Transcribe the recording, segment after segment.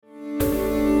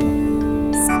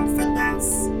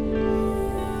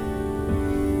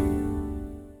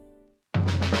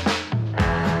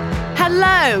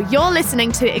Hello, you're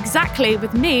listening to Exactly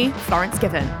with me, Florence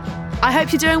Given. I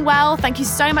hope you're doing well. Thank you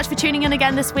so much for tuning in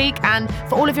again this week and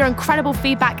for all of your incredible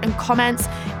feedback and comments.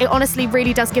 It honestly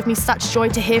really does give me such joy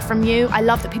to hear from you. I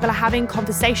love that people are having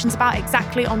conversations about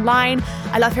Exactly online.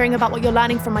 I love hearing about what you're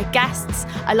learning from my guests.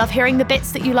 I love hearing the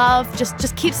bits that you love.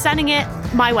 Just keep sending it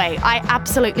my way. I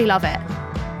absolutely love it.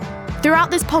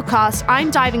 Throughout this podcast,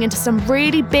 I'm diving into some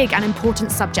really big and important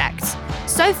subjects.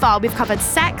 So far, we've covered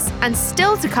sex, and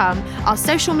still to come are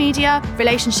social media,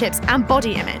 relationships, and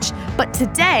body image. But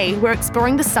today, we're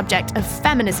exploring the subject of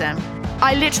feminism.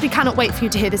 I literally cannot wait for you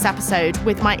to hear this episode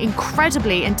with my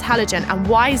incredibly intelligent and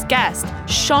wise guest,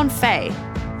 Shon Faye.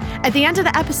 At the end of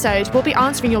the episode, we'll be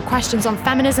answering your questions on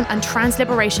feminism and trans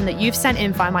liberation that you've sent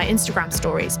in via my Instagram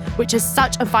stories, which is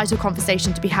such a vital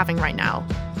conversation to be having right now.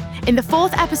 In the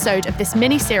fourth episode of this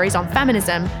mini-series on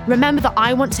feminism, remember that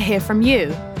I want to hear from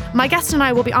you. My guest and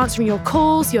I will be answering your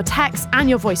calls, your texts, and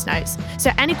your voice notes.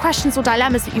 So any questions or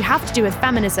dilemmas that you have to do with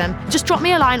feminism, just drop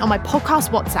me a line on my podcast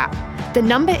WhatsApp. The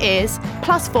number is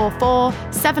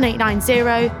 +44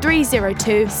 7890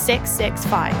 302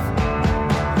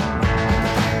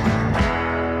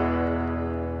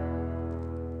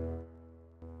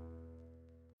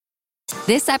 665.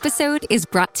 This episode is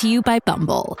brought to you by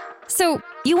Bumble. So,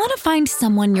 you want to find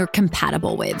someone you're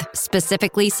compatible with,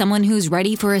 specifically someone who's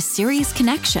ready for a serious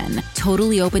connection,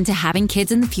 totally open to having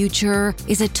kids in the future,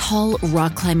 is a tall,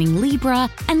 rock-climbing Libra,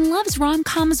 and loves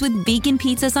rom-coms with vegan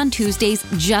pizzas on Tuesdays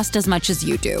just as much as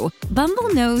you do.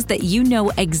 Bumble knows that you know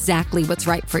exactly what's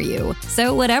right for you.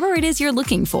 So whatever it is you're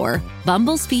looking for,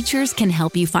 Bumble's features can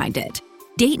help you find it.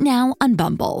 Date now on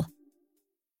Bumble.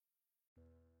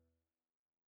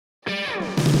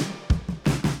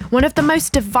 One of the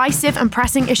most divisive and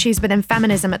pressing issues within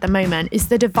feminism at the moment is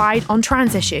the divide on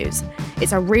trans issues.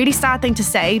 It's a really sad thing to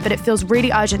say, but it feels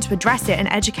really urgent to address it and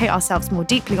educate ourselves more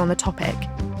deeply on the topic.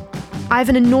 I have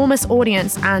an enormous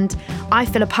audience, and I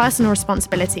feel a personal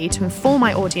responsibility to inform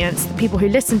my audience, the people who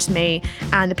listen to me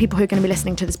and the people who are going to be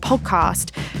listening to this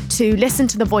podcast, to listen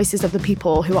to the voices of the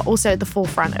people who are also at the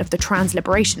forefront of the trans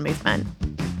liberation movement.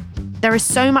 There is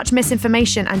so much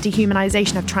misinformation and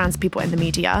dehumanization of trans people in the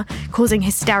media, causing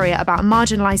hysteria about a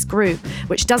marginalized group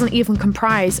which doesn't even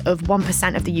comprise of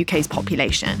 1% of the UK's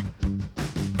population.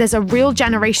 There's a real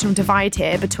generational divide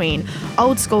here between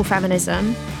old school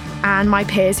feminism and my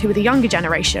peers who are the younger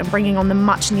generation, bringing on the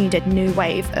much needed new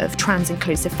wave of trans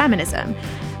inclusive feminism.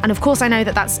 And of course, I know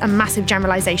that that's a massive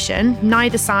generalization.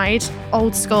 Neither side,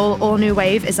 old school or new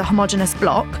wave, is a homogenous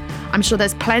block. I'm sure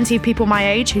there's plenty of people my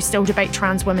age who still debate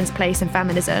trans women's place in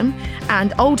feminism,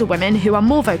 and older women who are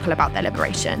more vocal about their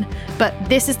liberation. But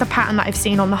this is the pattern that I've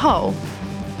seen on the whole.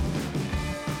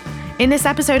 In this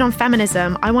episode on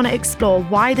feminism, I want to explore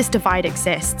why this divide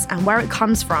exists and where it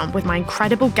comes from with my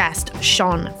incredible guest,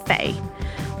 Shon Faye.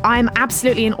 I'm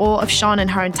absolutely in awe of Shon and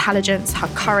her intelligence, her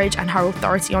courage, and her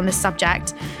authority on this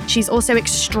subject. She's also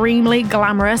extremely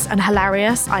glamorous and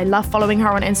hilarious. I love following her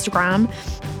on Instagram.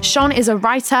 Shon is a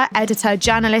writer, editor,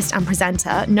 journalist, and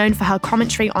presenter known for her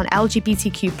commentary on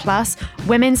LGBTQ+,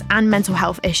 women's and mental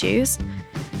health issues.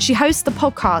 She hosts the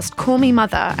podcast Call Me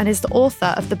Mother and is the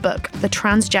author of the book The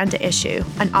Transgender Issue,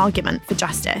 An Argument for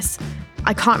Justice.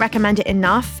 I can't recommend it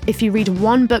enough. If you read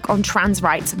one book on trans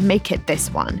rights, make it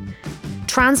this one.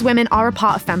 Trans women are a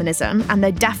part of feminism, and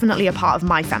they're definitely a part of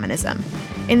my feminism.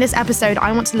 In this episode,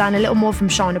 I want to learn a little more from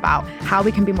Shon about how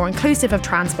we can be more inclusive of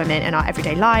trans women in our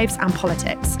everyday lives and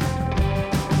politics.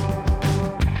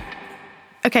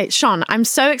 Okay, Shon, I'm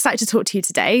so excited to talk to you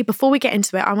today. Before we get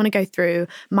into it, I want to go through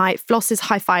my Floss's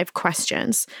High Five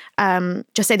questions.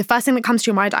 Just say the first thing that comes to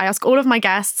your mind. I ask all of my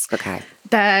guests. Okay.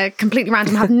 They're completely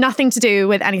random, have nothing to do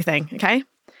with anything, okay?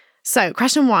 So,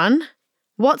 question 1.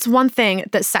 What's one thing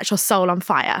that sets your soul on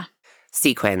fire?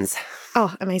 Sequins.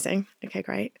 Oh, amazing. Okay,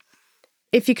 great.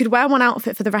 If you could wear one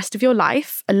outfit for the rest of your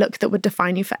life, a look that would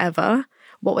define you forever,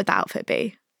 what would that outfit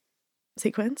be?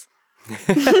 Sequins?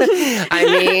 I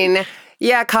mean,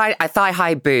 yeah, a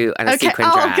thigh-high boot and a sequin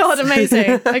dress. Oh, God,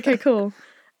 amazing. Okay, cool.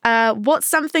 What's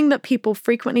something that people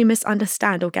frequently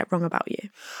misunderstand or get wrong about you?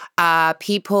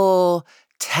 People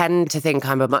tend to think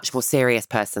I'm a much more serious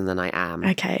person than I am.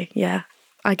 Okay, yeah.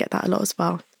 I get that a lot as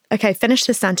well. Okay, finish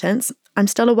this sentence. I'm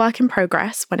still a work in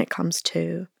progress when it comes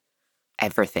to...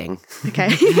 Everything. Okay.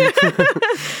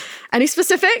 Any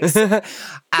specifics?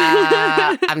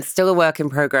 I'm still a work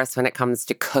in progress when it comes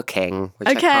to cooking, which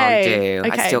I can't do.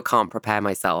 Okay. I still can't prepare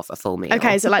myself a full meal.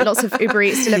 Okay, so like lots of Uber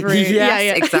Eats delivery. Yes,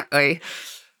 yeah. Exactly.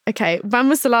 Okay, when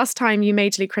was the last time you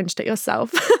majorly cringed at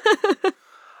yourself?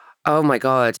 Oh my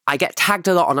God. I get tagged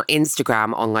a lot on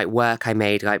Instagram on like work I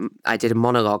made. Like I did a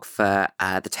monologue for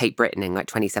the Tate Britain in like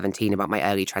 2017 about my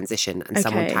early transition, and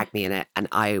someone tagged me in it, and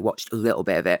I watched a little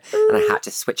bit of it and I had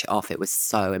to switch it off. It was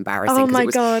so embarrassing. Oh my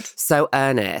God. So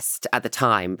earnest at the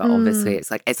time, but obviously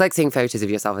it's like seeing photos of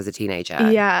yourself as a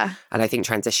teenager. Yeah. And I think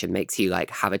transition makes you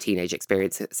like have a teenage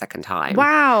experience a second time.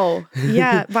 Wow.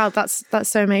 Yeah. Wow. That's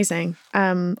so amazing.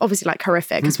 Obviously like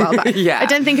horrific as well, but I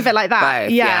don't think of it like that.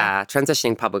 Both, yeah.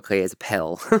 Transitioning publicly is a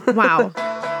pill. Wow.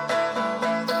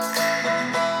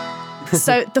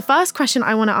 So the first question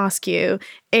I want to ask you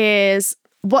is,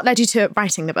 what led you to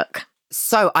writing the book?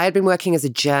 So I had been working as a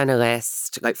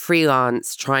journalist, like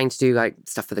freelance, trying to do like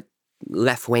stuff for the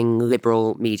left-wing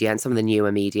liberal media and some of the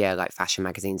newer media, like fashion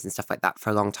magazines and stuff like that, for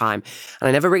a long time. And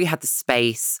I never really had the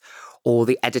space or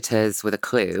the editors with a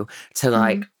clue to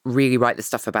like really write the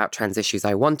stuff about trans issues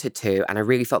I wanted to. And I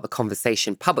really felt the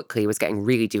conversation publicly was getting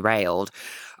really derailed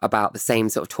about the same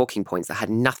sort of talking points that had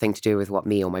nothing to do with what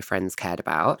me or my friends cared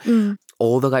about.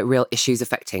 All the like real issues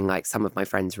affecting like some of my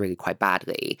friends really quite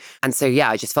badly. And so, yeah,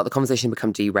 I just felt the conversation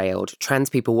become derailed. Trans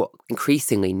people were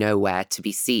increasingly nowhere to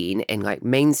be seen in like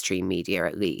mainstream media,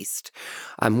 at least.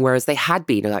 Whereas they had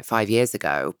been like 5 years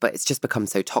ago, but it's just become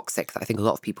so toxic that I think a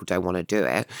lot of people don't want to do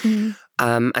it.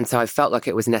 And so I felt like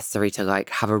it was necessary to like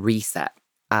have a reset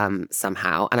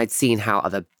somehow. And I'd seen how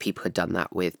other people had done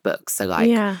that with books. So like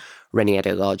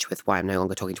Renietta Lodge with Why I'm No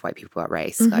Longer Talking to White People About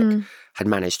Race, like had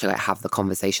managed to like have the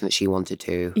conversation that she wanted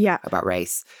to about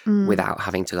race without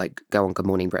having to like go on Good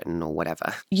Morning Britain or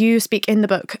whatever. You speak in the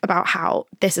book about how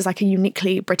this is like a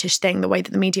uniquely British thing, the way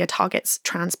that the media targets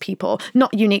trans people.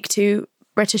 Not unique to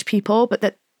British people, but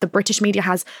that the British media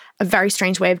has a very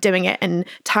strange way of doing it and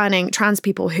turning trans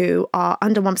people who are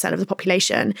under 1% of the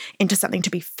population into something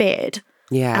to be feared.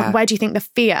 Yeah. And where do you think the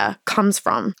fear comes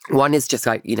from? One is just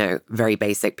like, you know, very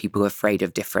basic, people are afraid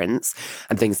of difference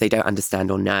and things they don't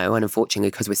understand or know. And unfortunately,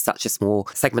 because we're such a small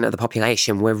segment of the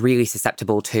population, we're really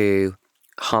susceptible to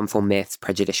harmful myths,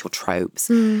 prejudicial tropes.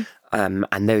 And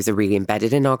those are really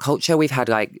embedded in our culture. We've had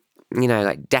like, you know,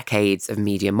 like decades of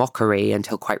media mockery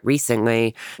until quite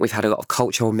recently. We've had a lot of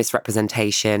cultural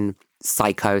misrepresentation,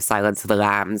 Psycho, Silence of the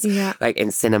Lambs, like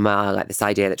in cinema, like this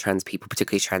idea that trans people,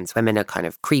 particularly trans women, are kind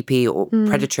of creepy or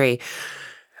predatory.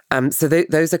 So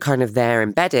those are kind of there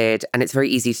embedded, and it's very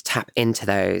easy to tap into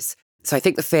those. So I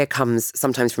think the fear comes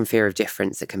sometimes from fear of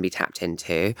difference that can be tapped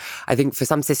into. I think for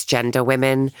some cisgender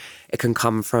women, it can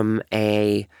come from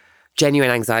a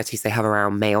genuine anxieties they have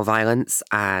around male violence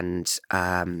and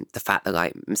the fact that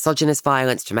like misogynist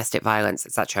violence, domestic violence,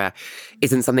 etc.,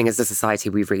 isn't something as a society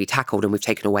we've really tackled, and we've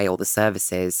taken away all the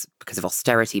services because of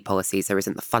austerity policies. There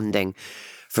isn't the funding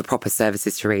for proper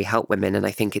services to really help women. And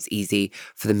I think it's easy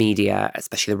for the media,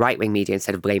 especially the right-wing media,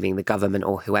 instead of blaming the government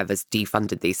or whoever's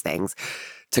defunded these things,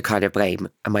 to kind of blame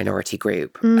a minority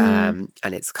group. And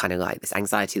it's kind of like this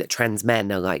anxiety that trans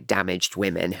men are like damaged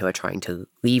women who are trying to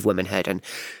leave womanhood, and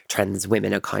trans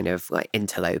women are kind of like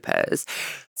interlopers.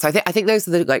 So I think those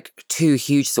are the like two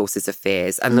huge sources of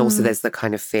fears. And also there's the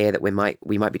kind of fear that we might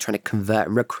be trying to convert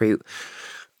and recruit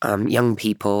young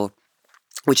people,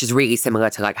 which is really similar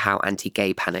to like how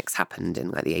anti-gay panics happened in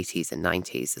like the 80s and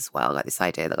 90s as well. Like this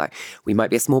idea that like we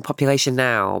might be a small population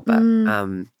now, but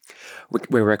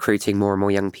we're recruiting more and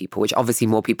more young people, which obviously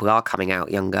more people are coming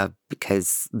out younger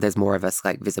because there's more of us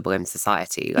like visible in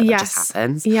society. Like that just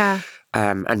happens. Yeah.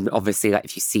 And obviously like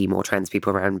if you see more trans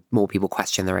people around, more people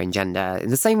question their own gender in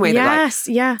the same way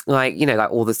that like, you know, like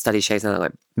all the studies show that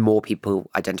like more people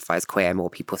identify as queer,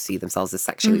 more people see themselves as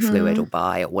sexually fluid or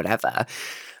bi or whatever.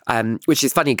 Which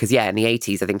is funny because, in the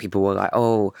 80s, I think people were like,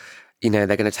 oh, you know,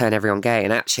 they're going to turn everyone gay.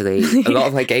 And actually, a lot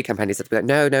of like gay campaigners have been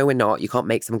like, no, we're not. You can't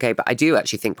make someone gay. But I do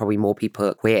actually think probably more people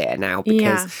are queer now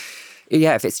because,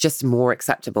 if it's just more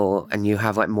acceptable and you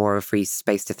have like more of a free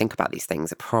space to think about these things,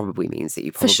 it probably means that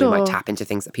you probably might tap into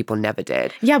things that people never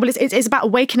did. Yeah, well, it's about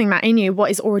awakening that in you,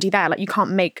 what is already there. Like you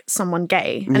can't make someone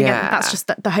gay. And again, that's just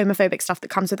the homophobic stuff that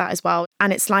comes with that as well.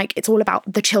 And it's like, it's all about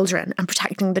the children and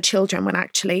protecting the children when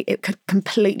actually it could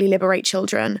completely liberate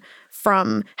children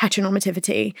from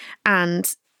heteronormativity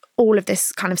and all of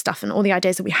this kind of stuff and all the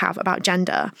ideas that we have about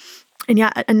gender. And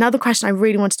another question I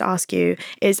really wanted to ask you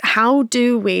is, how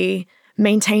do we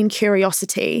maintain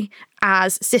curiosity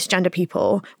as cisgender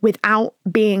people without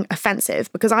being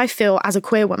offensive? Because I feel as a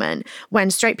queer woman,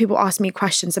 when straight people ask me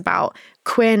questions about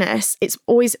queerness, it's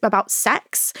always about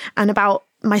sex and about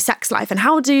my sex life and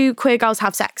how do queer girls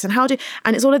have sex and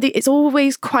it's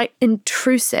always quite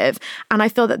intrusive. And I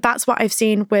feel that that's what I've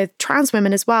seen with trans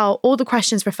women as well. All the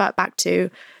questions refer back to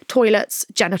toilets,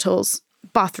 genitals,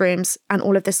 bathrooms, and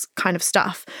all of this kind of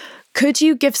stuff. Could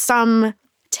you give some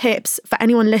tips for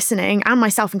anyone listening, and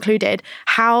myself included,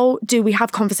 how do we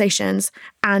have conversations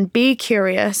and be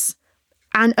curious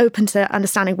and open to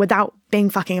understanding without being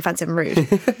fucking offensive and rude?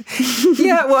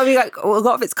 Yeah, well, I mean, like, a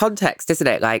lot of it's context, isn't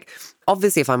it? Like,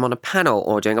 obviously, if I'm on a panel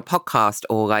or doing a podcast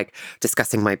or like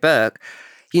discussing my book,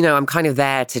 you know, I'm kind of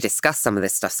there to discuss some of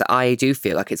this stuff. So I do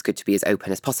feel like it's good to be as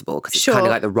open as possible because it's kind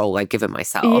of like the role I've given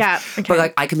myself. Yeah, okay. But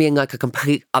like, I can be in like a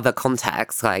complete other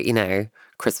context, like, you know,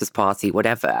 Christmas party,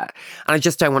 whatever. And I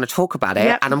just don't want to talk about it.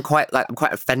 Yep. And I'm quite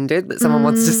offended that someone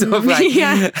wants to sort of like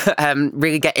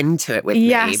really get into it with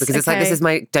me because it's like, this is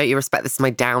my, don't you respect, this is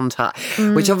my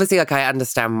downtime, which obviously like I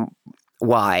understand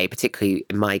why, particularly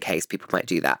in my case, people might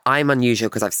do that. I'm unusual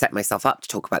because I've set myself up to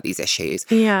talk about these issues.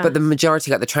 Yeah. But the majority,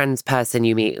 like the trans person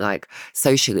you meet like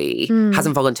socially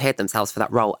hasn't volunteered themselves for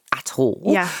that role at all.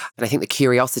 Yeah. And I think the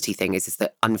curiosity thing is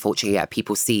that unfortunately,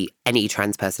 people see any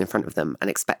trans person in front of them and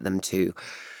expect them to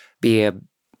be a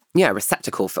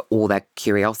receptacle for all their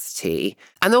curiosity.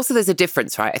 And also there's a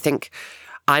difference, right? I think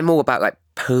I'm all about like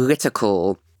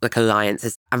political like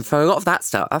alliances. And for a lot of that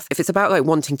stuff, if it's about like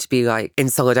wanting to be like in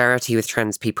solidarity with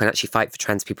trans people and actually fight for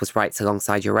trans people's rights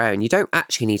alongside your own, you don't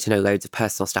actually need to know loads of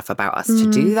personal stuff about us to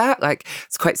do that. Like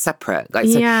it's quite separate. Like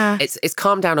so it's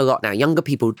calmed down a lot now. Younger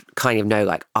people kind of know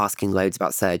like asking loads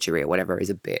about surgery or whatever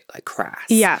is a bit like crass.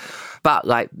 Yeah. But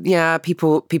like,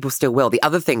 people still will. The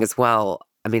other thing as well,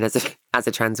 I mean, as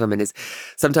a trans woman, is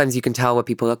sometimes you can tell where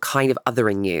people are kind of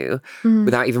othering you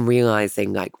without even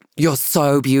realizing, like, you're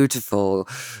so beautiful.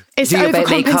 It's the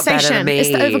overcompensation. It's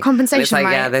the overcompensation, it's like,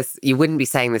 right? You wouldn't be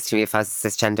saying this to me if I was a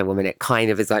cisgender woman. It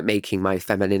kind of is like making my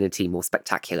femininity more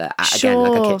spectacular at, again,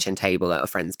 like a kitchen table at a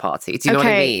friend's party. Do you know what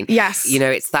I mean? Yes. You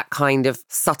know, it's that kind of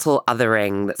subtle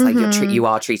othering that's like you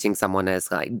are treating someone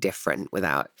as like different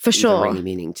without even really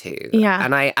meaning to. Yeah.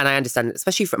 And I understand,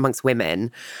 especially amongst women,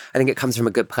 I think it comes from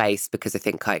a good place because I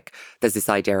think like there's this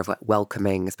idea of like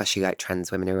welcoming, especially like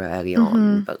trans women who are early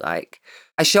on. But like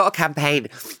I shot a campaign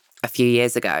a few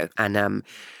years ago and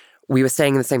we were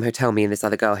staying in the same hotel, me and this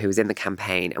other girl who was in the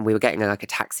campaign, and we were getting like a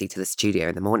taxi to the studio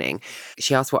in the morning.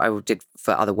 She asked what I did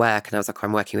for other work, and I was like,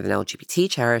 I'm working with an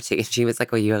LGBT charity. And she was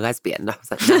like, are you a lesbian? And I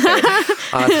was like, no.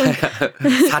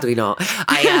 Sadly not.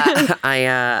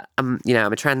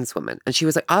 I'm a trans woman. And she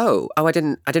was like, oh, I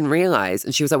didn't realize.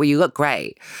 And she was like, well, you look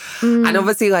great. And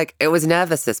obviously like it was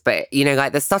nervousness, but you know,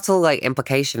 like the subtle like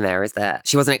implication there is that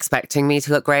she wasn't expecting me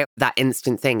to look great. That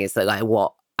instant thing is that like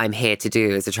what I'm here to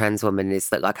do as a trans woman is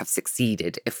that like I've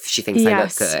succeeded if she thinks I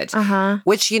look good.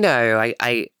 Which, you know,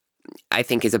 I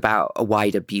think is about a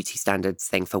wider beauty standards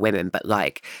thing for women, but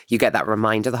like you get that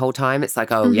reminder the whole time. It's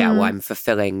like, I'm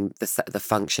fulfilling the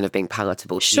function of being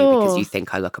palatable to you because you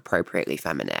think I look appropriately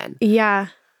feminine. Yeah.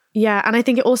 Yeah. And I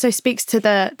think it also speaks to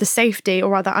the safety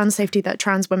or rather unsafety that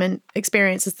trans women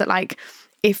experience, is that like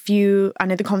I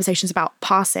know the conversations about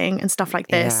passing and stuff like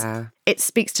this, it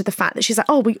speaks to the fact that she's like,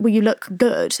 oh, well, you look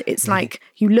good. It's like,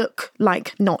 you look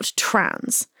like not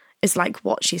trans, is like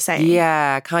what she's saying.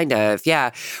 Yeah, kind of. Yeah.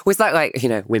 Well, it's like, you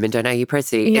know, women don't know you're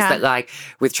pretty. Yeah. It's that like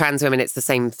with trans women, it's the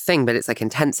same thing, but it's like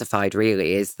intensified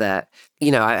really, is that,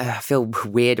 you know, I feel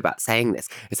weird about saying this.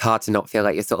 It's hard to not feel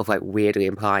like you're sort of like weirdly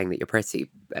implying that you're pretty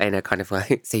in a kind of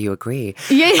like, so you agree.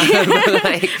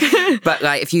 Yeah. But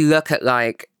like, if you look at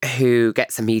like who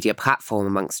gets a media platform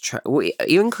amongst,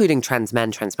 including trans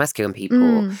men, trans masculine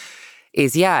people,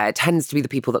 is, it tends to be the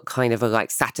people that kind of are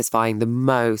like satisfying the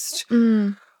most,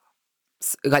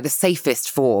 like the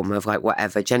safest form of like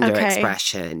whatever gender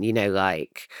expression, you know,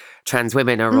 like trans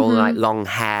women are all like long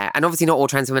hair, and obviously not all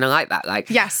trans women are like that. Like,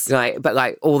 yes, like, but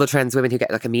like all the trans women who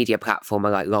get like a media platform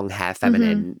are like long hair,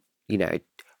 feminine, you know,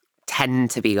 tend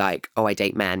to be like, oh, I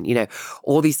date men, you know,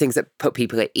 all these things that put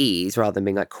people at ease rather than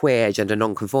being like queer, gender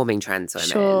non-conforming trans women.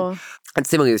 Sure. And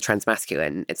similarly with trans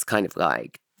masculine, it's kind of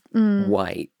like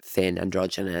white, thin,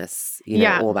 androgynous, you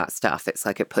know, all that stuff. It's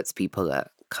like it puts people at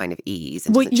kind of ease.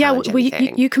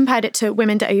 And you compared it to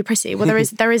women that are you pretty. Well, there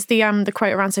is the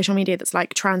quote around social media that's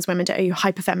like trans women that are you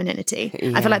hyper femininity.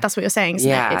 I feel like that's what you're saying,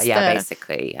 isn't it?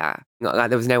 Basically, Like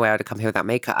there was no way I would have come here without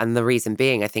makeup, and the reason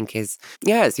being, I think, is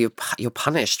you're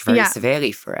punished very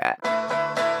severely for it.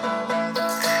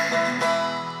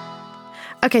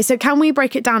 Okay, so can we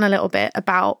break it down a little bit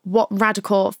about what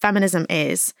radical feminism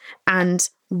is and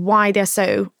why they're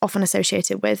so often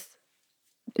associated with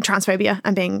transphobia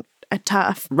and being a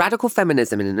TERF? Radical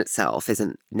feminism in itself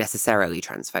isn't necessarily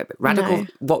transphobic.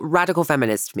 What radical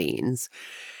feminist means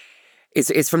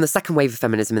is from the second wave of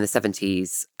feminism in the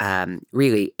 70s,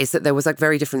 really, is that there was like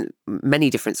many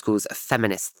different schools of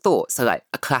feminist thought. So like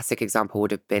a classic example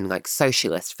would have been like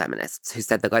socialist feminists who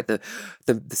said that like the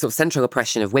sort of central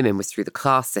oppression of women was through the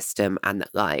class system, and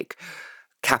that like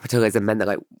capitalism meant that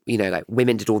like, you know, like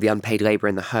women did all the unpaid labor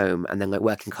in the home, and then like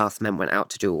working class men went out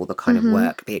to do all the kind of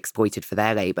work, be exploited for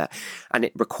their labor. And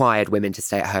it required women to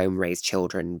stay at home, raise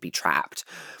children, be trapped.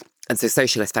 And so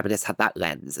socialist feminists had that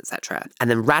lens, etc. And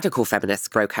then radical feminists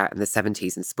broke out in the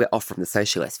 70s and split off from the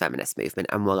socialist feminist movement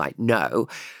and were like, no,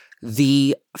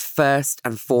 the first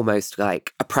and foremost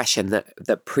like oppression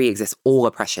that pre-exists all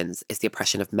oppressions is the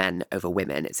oppression of men over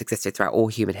women. It's existed throughout all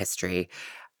human history.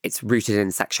 It's rooted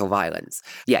in sexual violence.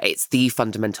 Yeah, it's the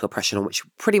fundamental oppression on which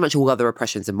pretty much all other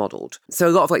oppressions are modelled. So a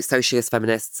lot of like socialist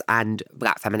feminists and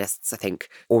Black feminists, I think,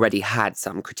 already had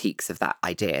some critiques of that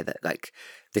idea that like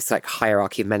this like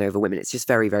hierarchy of men over women. It's just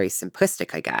very, very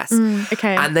simplistic, I guess.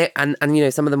 Okay. And they and you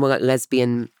know, some of them were like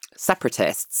lesbian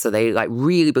separatists. So they like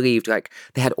really believed like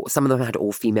some of them had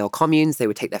all female communes. They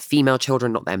would take their female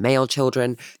children, not their male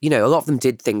children. You know, a lot of them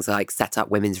did things like set up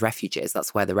women's refuges.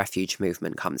 That's where the refuge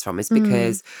movement comes from, is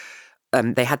because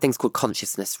they had things called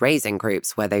consciousness raising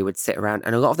groups where they would sit around,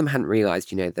 and a lot of them hadn't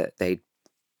realized, you know, that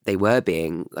they were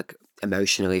being like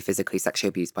emotionally, physically, sexually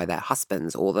abused by their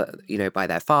husbands or by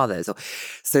their fathers.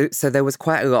 So there was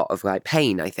quite a lot of like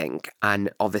pain, I think. And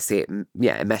obviously it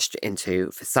meshed into,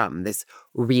 for some, this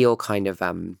real kind of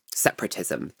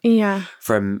separatism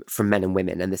from men and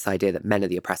women, and this idea that men are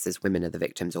the oppressors, women are the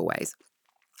victims always.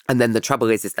 And then the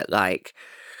trouble is that like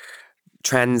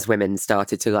trans women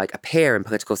started to like appear in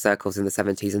political circles in the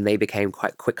 70s, and they became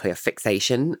quite quickly a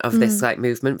fixation of this like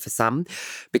movement for some,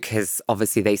 because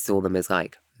obviously they saw them as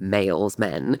like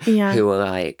men who were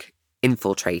like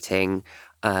infiltrating,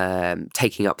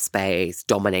 taking up space,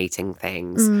 dominating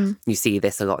things. You see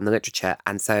this a lot in the literature.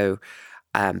 And so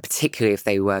particularly if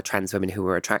they were trans women who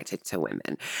were attracted to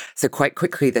women. So quite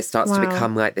quickly this starts to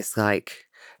become like this like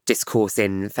discourse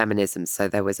in feminism. So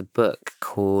there was a book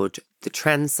called The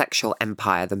Transsexual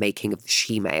Empire, The Making of the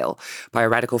She-Male by a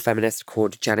radical feminist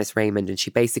called Janice Raymond. And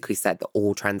she basically said that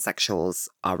all transsexuals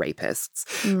are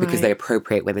rapists because they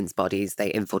appropriate women's bodies, they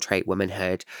infiltrate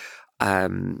womanhood.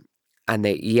 And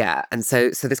so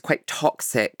this quite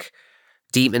toxic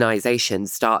demonization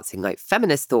starts in like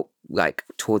feminist thought, like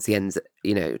towards the end,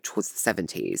 you know, towards the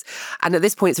 70s. And at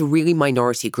this point, it's a really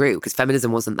minority group because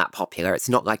feminism wasn't that popular. It's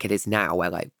not like it is now where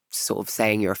like sort of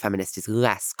saying you're a feminist is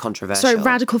less controversial. So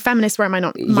radical feminists were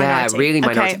minority? Yeah, really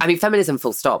minority. Okay. I mean, feminism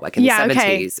full stop. Like in the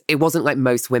 70s, it wasn't like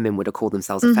most women would have called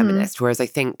themselves a feminist. Whereas I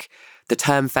think the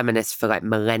term feminist for like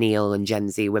millennial and Gen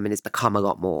Z women has become a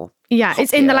lot more popular.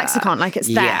 It's in the lexicon, like it's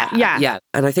there. Yeah.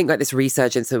 And I think like this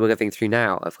resurgence that we're living through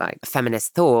now of like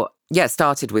feminist thought,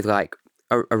 started with like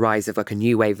a rise of like a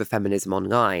new wave of feminism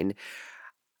online.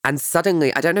 And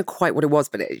suddenly, I don't know quite what it was,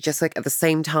 but it just like at the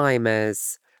same time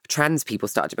as trans people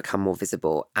started to become more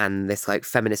visible and this like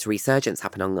feminist resurgence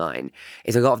happened online,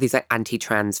 is a lot of these like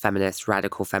anti-trans feminist,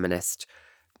 radical feminist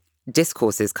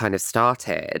discourses kind of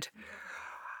started.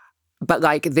 But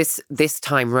like this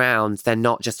time round, they're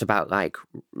not just about like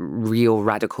real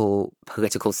radical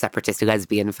political separatist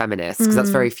lesbian feminists, because that's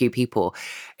very few people.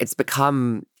 It's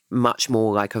become much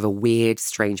more like of a weird,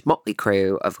 strange motley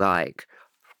crew of like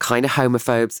kind of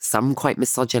homophobes, some quite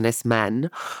misogynist men,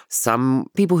 some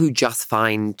people who just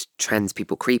find trans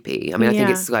people creepy. I mean, I think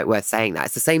it's like worth saying that.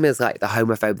 It's the same as like the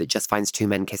homophobe that just finds two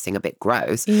men kissing a bit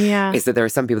gross. Yeah. Is that there are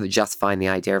some people that just find the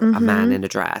idea of a man in a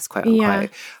dress, quote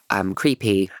unquote,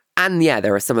 creepy. And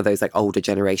there are some of those like older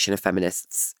generation of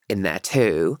feminists in there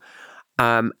too.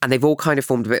 And they've all kind of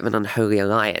formed a bit of an unholy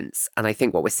alliance. And I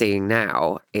think what we're seeing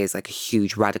now is like a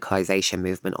huge radicalization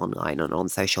movement online and on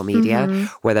social media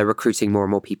where they're recruiting more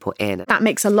and more people in. That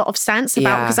makes a lot of sense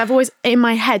because I've always, in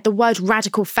my head, the word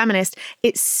radical feminist,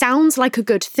 it sounds like a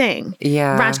good thing.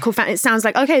 Yeah. Radical it sounds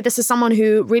like, okay, this is someone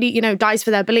who really, you know, dies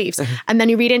for their beliefs. And then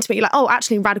you read into it, you're like, oh,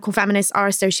 actually radical feminists are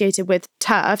associated with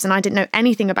TERFs. And I didn't know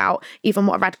anything about even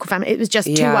what a radical feminist, it was just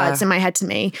two words in my head to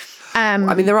me. I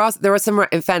mean, there are some,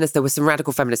 in fairness, there were some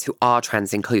radical feminists who are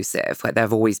trans inclusive. Like there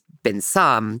have always been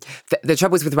some. The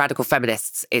troubles with radical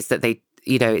feminists is that they,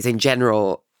 you know, it's in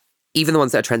general, even the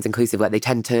ones that are trans inclusive, like they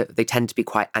tend to be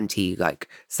quite anti like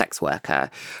sex worker,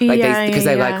 like because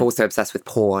they're like also obsessed with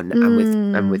porn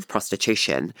and with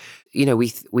prostitution. You know,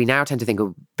 we now tend to think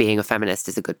of being a feminist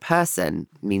as a good person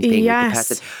means being a good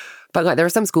person, but like there are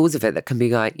some schools of it that can be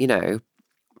like, you know,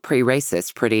 pretty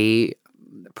racist, pretty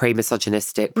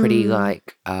misogynistic, pretty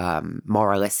like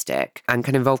moralistic, and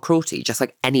can involve cruelty, just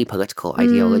like any political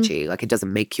ideology. Like it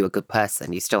doesn't make you a good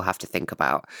person. You still have to think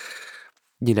about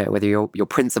you know, whether your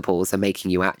principles are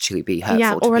making you actually be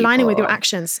hurtful to or aligning with people. your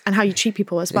actions and how you treat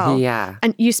people as well. Yeah.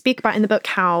 And you speak about in the book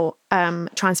how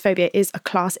transphobia is a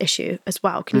class issue as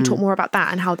well. Can you talk more about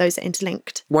that and how those are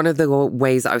interlinked? One of the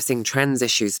ways that I was seeing trans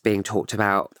issues being talked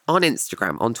about on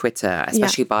Instagram, on Twitter,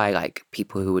 especially by like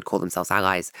people who would call themselves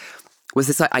allies, was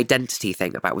this like identity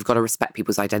thing about we've got to respect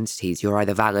people's identities. You're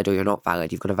either valid or you're not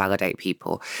valid. You've got to validate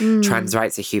people. Trans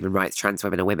rights are human rights. Trans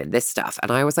women are women. This stuff. And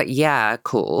I was like, yeah,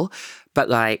 cool. But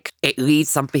like it leads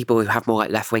some people who have more like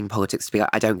left-wing politics to be like,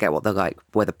 I don't get what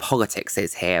where the politics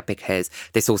is here, because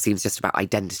this all seems just about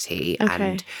identity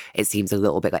and it seems a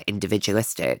little bit like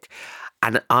individualistic.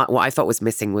 And what I thought was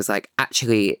missing was like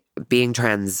actually being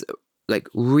trans like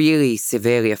really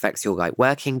severely affects your like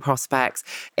working prospects.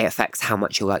 It affects how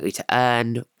much you're likely to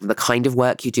earn, the kind of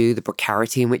work you do, the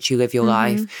precarity in which you live your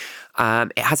life.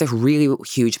 It has a really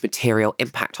huge material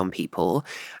impact on people.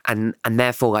 And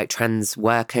therefore like trans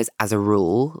workers as a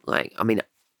rule, like, I mean,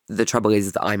 the trouble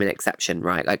is that I'm an exception,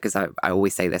 right? Like, because I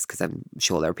always say this because I'm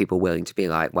sure there are people willing to be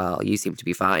like, well, you seem to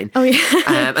be fine. Oh,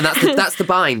 yeah. And that's the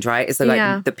bind, right? It's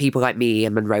like the people like me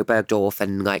and Monroe Bergdorf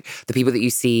and like the people that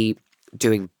you see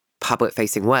doing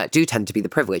public-facing work do tend to be the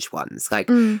privileged ones. Like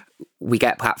we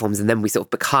get platforms and then we sort of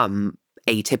become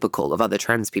atypical of other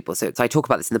trans people. So I talk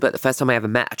about this in the book. The first time I ever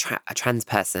met a trans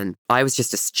person, I was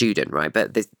just a student, right?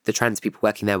 But the trans people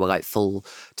working there were like full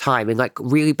time in like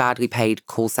really badly paid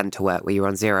call center work where you're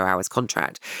on 0 hours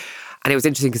contract. And it was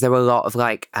interesting because there were a lot of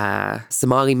like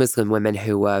Somali Muslim women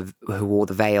who wore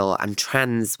the veil and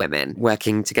trans women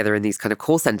working together in these kind of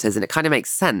call centers. And it kind of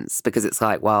makes sense because it's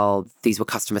like, well, these were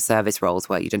customer service roles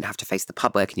where you didn't have to face the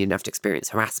public and you didn't have to experience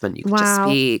harassment. You could just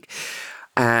speak.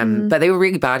 But they were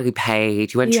really badly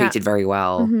paid. You weren't treated very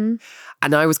well.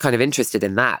 And I was kind of interested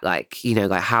in that, like, you know,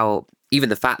 like how even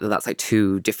the fact that that's like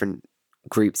two different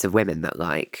groups of women that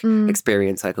like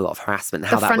experience like a lot of harassment,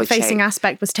 how the that would front-facing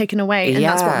aspect was taken away, and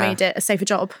that's what made it a safer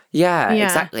job. Yeah,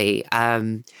 exactly.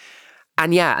 And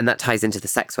that ties into the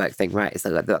sex work thing, right? Is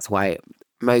that that's why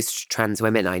most trans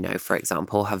women I know, for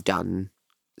example, have done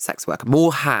sex work.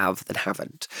 More have than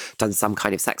haven't done some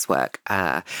kind of sex work.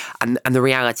 And the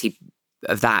reality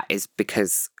of that is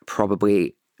because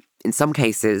probably in some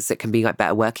cases, it can be like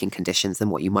better working conditions than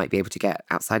what you might be able to get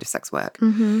outside of sex work,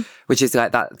 which is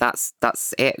like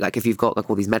that's it. Like if you've got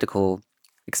like all these medical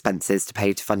expenses to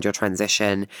pay to fund your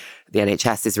transition, the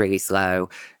NHS is really slow,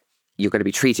 you're going to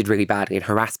be treated really badly and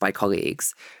harassed by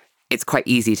colleagues. It's quite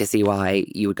easy to see why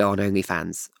you would go on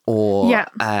OnlyFans or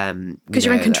because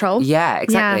you're in control. Yeah,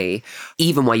 exactly. Yeah.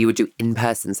 Even why you would do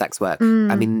in-person sex work.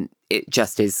 I mean, it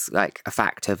just is like a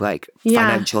fact of like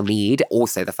financial need.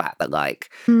 Also the fact that like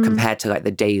compared to like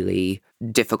the daily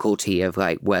difficulty of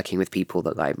like working with people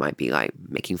that like might be like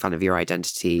making fun of your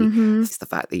identity, it's the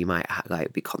fact that you might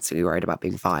like be constantly worried about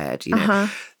being fired. You know,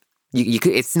 you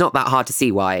could, it's not that hard to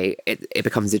see why it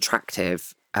becomes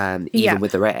attractive. Even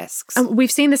with the risks. And we've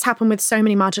seen this happen with so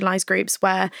many marginalised groups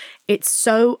where it's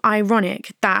so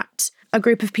ironic that a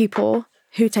group of people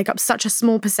who take up such a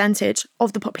small percentage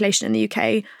of the population in the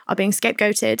UK are being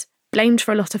scapegoated, blamed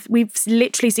for a lot of... We've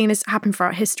literally seen this happen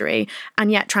throughout history, and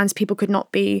yet trans people could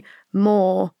not be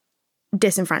more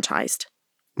disenfranchised.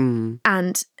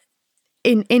 And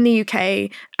in the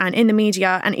UK and in the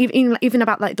media, and even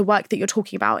about like the work that you're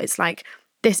talking about, it's like...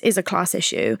 This is a class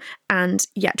issue, and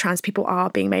yet trans people are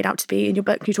being made out to be. In your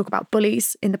book, you talk about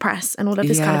bullies in the press and all of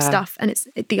this kind of stuff, and it's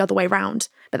the other way around.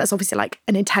 But that's obviously like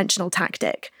an intentional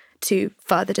tactic to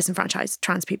further disenfranchise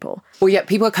trans people. Well, yeah,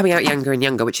 people are coming out younger and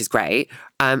younger, which is great.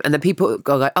 And then people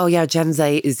go like, oh yeah, Gen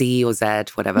Z or Z,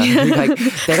 whatever. Like,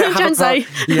 they don't have Gen Z.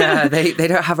 they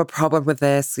don't have a problem with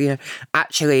this. Yeah,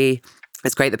 actually,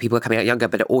 it's great that people are coming out younger,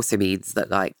 but it also means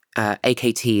that like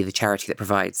AKT, the charity that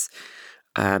provides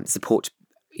support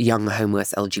young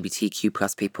homeless LGBTQ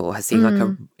plus people, has seen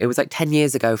like it was like 10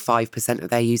 years ago 5% of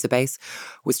their user base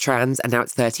was trans, and now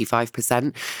it's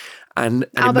 35%. And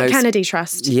Albert Kennedy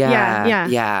Trust.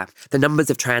 Yeah. The numbers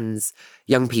of trans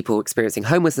young people experiencing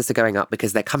homelessness are going up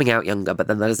because they're coming out younger, but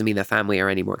then that doesn't mean their family are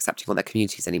any more accepting or their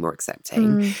communities any more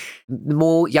accepting. The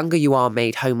more younger you are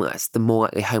made homeless, the more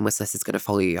likely homelessness is going to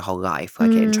follow you your whole life.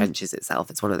 Like it entrenches itself.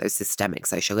 It's one of those systemic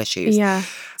social issues. Yeah.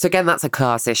 So again, that's a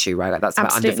class issue, right? Like that's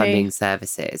about underfunding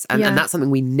services. And that's something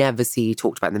we never see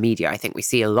talked about in the media. I think we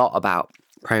see a lot about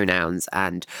pronouns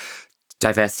and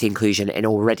diversity inclusion in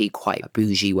already quite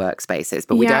bougie workspaces,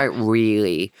 but we don't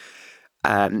really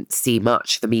see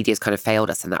much. The media's kind of failed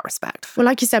us in that respect. Well,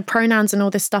 like you said, pronouns and all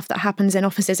this stuff that happens in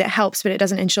offices, it helps, but it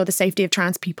doesn't ensure the safety of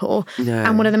trans people. No.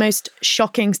 And one of the most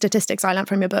shocking statistics I learned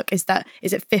from your book is that,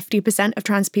 is it 50% of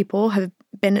trans people have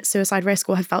been at suicide risk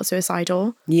or have felt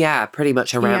suicidal? Yeah, pretty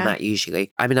much around that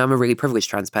usually. I mean, I'm a really privileged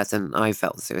trans person. I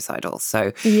felt suicidal.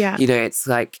 So, it's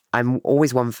like, I'm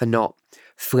always one for not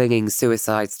flinging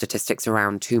suicide statistics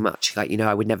around too much. Like,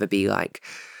 I would never be like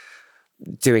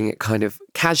doing it kind of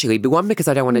casually. But one, because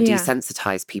I don't want to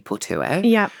desensitize people to it.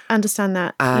 Yeah, understand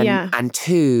that. And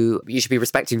two, you should be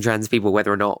respecting trans people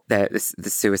whether or not the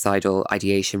suicidal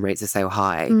ideation rates are so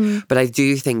high. But I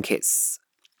do think it's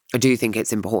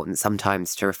important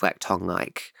sometimes to reflect on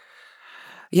like,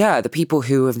 the people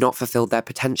who have not fulfilled their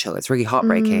potential. It's really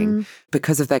heartbreaking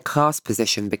because of their class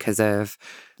position, because of,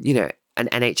 an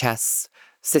NHS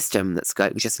system that's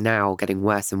just now getting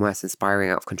worse and worse and spiraling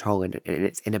out of control in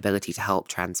its inability to help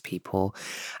trans people.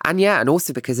 And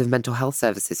also because of mental health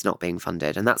services not being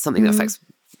funded. And that's something that affects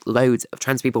loads of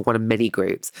trans people, one of many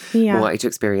groups more likely to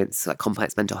experience like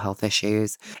complex mental health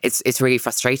issues. It's really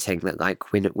frustrating that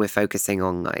like we're focusing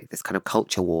on like this kind of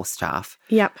culture war stuff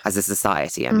as a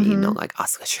society. I mean, not like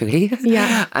us literally.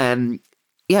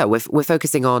 We're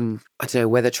focusing on, I don't know,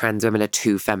 whether trans women are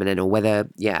too feminine or whether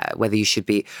there should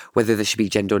be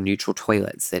gender neutral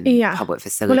toilets in public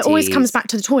facilities. Well, it always comes back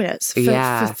to the toilets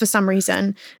for some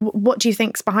reason. What do you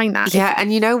think's behind that? Yeah,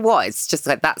 and you know what? It's just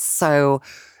like,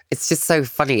 it's just so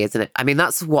funny, isn't it? I mean,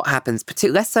 that's what happens,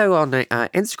 less so on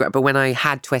Instagram, but when I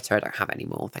had Twitter, I don't have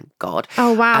anymore, thank God.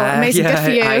 Oh, wow. Amazing. Good for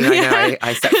you. I know.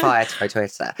 I set fire to my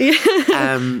Twitter.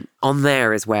 On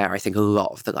there is where I think a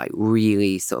lot of the like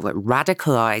really sort of like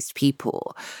radicalized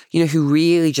people, who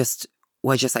really just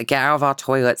were just like, get out of our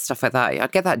toilets, stuff like that.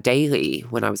 I'd get that daily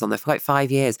when I was on there for like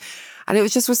 5 years. And it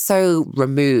was so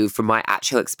removed from my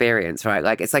actual experience, right?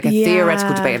 Like, it's like a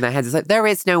theoretical debate in their heads. It's like, there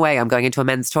is no way I'm going into a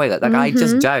men's toilet. Like, I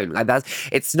just don't. Like,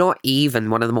 it's not even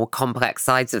one of the more complex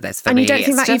sides of this for me. And you don't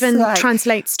think that even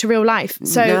translates to real life?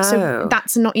 So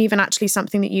that's not even actually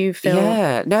something that you feel...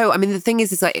 Yeah. No, I mean, the thing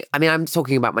is like, I mean, I'm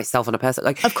talking about myself on a person.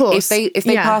 Like, of course. If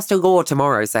they passed a law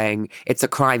tomorrow saying it's a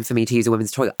crime for me to use a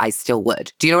women's toilet, I still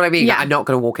would. Do you know what I mean? Yeah. Like, I'm not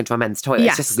going to walk into a men's toilet.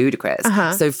 It's just ludicrous.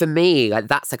 So for me, like,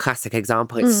 that's a classic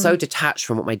example. It's so detached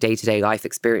from what my day-to-day life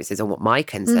experience is and what my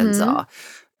concerns are.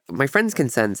 My friends'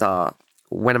 concerns are,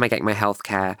 when am I getting my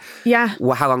healthcare? Yeah.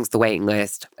 Well, how long's the waiting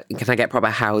list? Can I get proper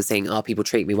housing? Are people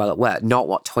treating me well at work? Not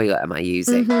what toilet am I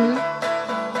using?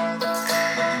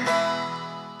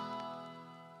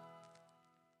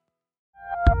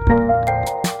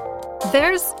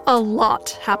 There's a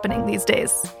lot happening these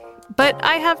days. But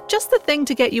I have just the thing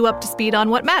to get you up to speed on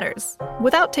what matters,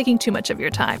 without taking too much of your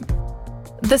time.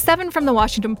 The 7 from the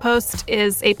Washington Post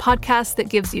is a podcast that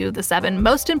gives you the 7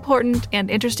 most important and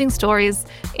interesting stories,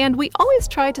 and we always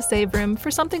try to save room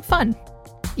for something fun.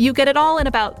 You get it all in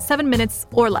about 7 minutes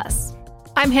or less.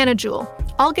 I'm Hannah Jewell.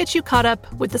 I'll get you caught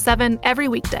up with the 7 every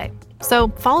weekday. So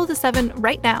follow the 7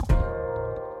 right now.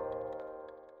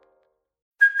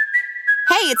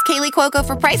 Hey, it's Kaylee Cuoco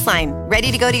for Priceline.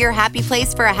 Ready to go to your happy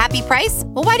place for a happy price?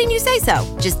 Well, why didn't you say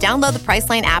so? Just download the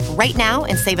Priceline app right now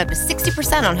and save up to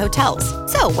 60% on hotels.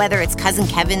 So whether it's Cousin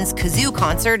Kevin's Kazoo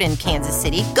Concert in Kansas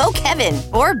City, go Kevin,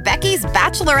 or Becky's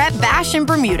Bachelorette Bash in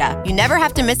Bermuda, you never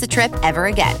have to miss a trip ever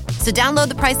again. So download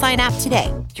the Priceline app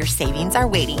today. Your savings are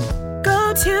waiting.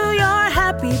 Go to your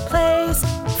happy place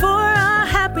for a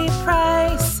happy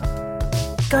price.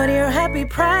 Go to your happy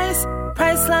price,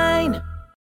 Priceline.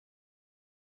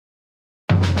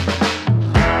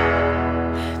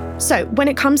 So when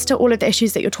it comes to all of the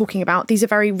issues that you're talking about, these are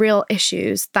very real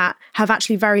issues that have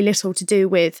actually very little to do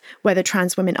with whether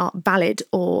trans women are valid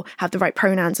or have the right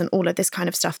pronouns and all of this kind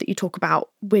of stuff that you talk about,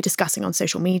 we're discussing on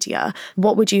social media.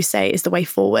 What would you say is the way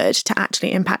forward to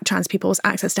actually impact trans people's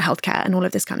access to healthcare and all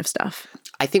of this kind of stuff?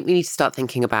 I think we need to start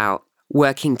thinking about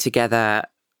working together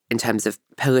in terms of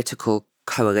political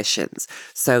coalitions.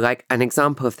 So like an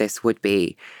example of this would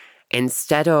be,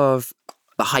 instead of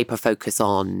the hyper focus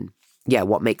on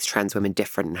what makes trans women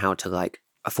different and how to like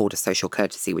afford a social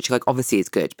courtesy, which like obviously is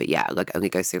good, but like only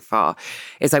goes so far.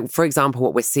 It's like, for example,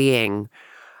 what we're seeing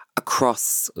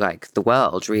across like the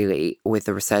world really with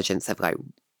the resurgence of like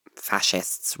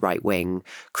fascists, right-wing,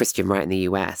 Christian right in the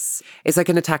US, is like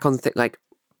an attack on like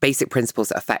basic principles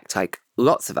that affect like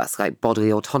lots of us, like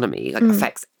bodily autonomy, like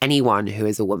affects anyone who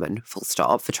is a woman, full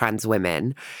stop, for trans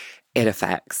women. it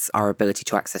affects our ability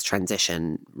to access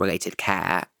transition-related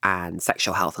care and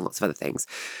sexual health and lots of other things.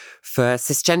 For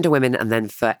cisgender women and then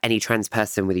for any trans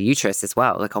person with a uterus as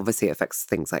well, like obviously it affects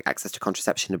things like access to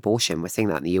contraception, abortion. We're seeing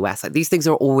that in the US. Like these things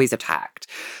are always attacked.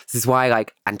 This is why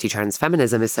like anti-trans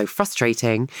feminism is so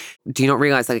frustrating. Do you not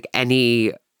realize like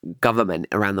any government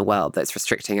around the world that's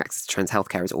restricting access to trans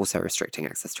healthcare is also restricting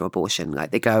access to abortion?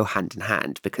 Like they go hand in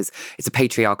hand because it's a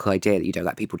patriarchal idea that you don't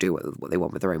let people do what they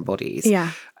want with their own bodies.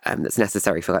 Yeah. That's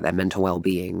necessary for like their mental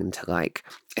well-being and to like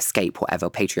escape whatever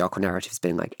patriarchal narrative's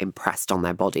been like impressed on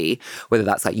their body, whether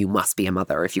that's like you must be a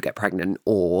mother if you get pregnant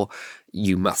or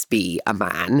you must be a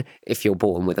man if you're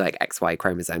born with like XY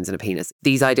chromosomes and a penis.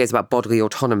 These ideas about bodily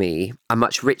autonomy are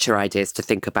much richer ideas to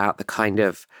think about the kind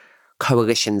of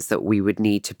coalitions that we would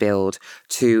need to build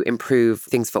to improve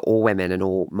things for all women and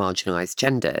all marginalised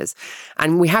genders.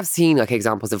 And we have seen like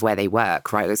examples of where they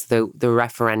work, right? There's the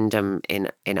referendum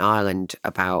in Ireland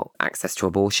about access to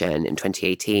abortion in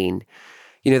 2018.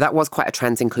 You know, that was quite a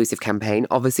trans-inclusive campaign.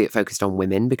 Obviously, it focused on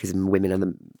women because women are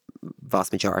the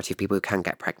vast majority of people who can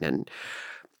get pregnant.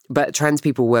 But trans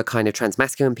people were kind of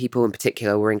trans-masculine people in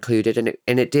particular were included,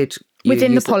 and it did...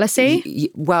 Within the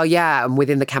policy? Well, yeah, and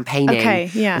within the campaigning. Okay,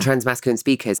 yeah. And trans-masculine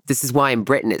speakers. This is why in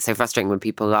Britain it's so frustrating when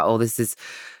people are like, oh, this is,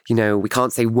 you know, we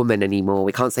can't say woman anymore,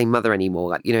 we can't say mother anymore.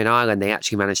 Like, you know, in Ireland, they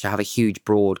actually managed to have a huge,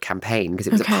 broad campaign because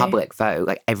it was a public vote.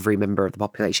 Like, every member of the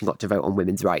population got to vote on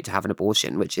women's right to have an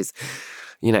abortion, which is,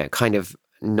 you know, kind of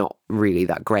not really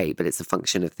that great, but it's a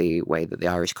function of the way that the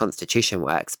Irish constitution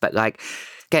works. But like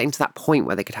getting to that point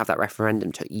where they could have that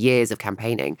referendum took years of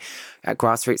campaigning at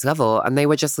grassroots level. And they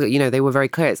were just, you know, they were very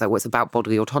clear. It's like, well, it's about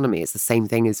bodily autonomy. It's the same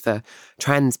thing as for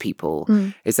trans people.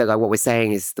 It's like what we're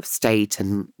saying is the state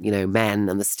and, you know, men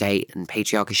and the state and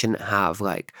patriarchy shouldn't have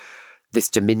like this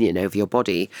dominion over your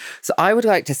body. So I would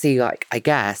like to see like, I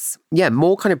guess, yeah,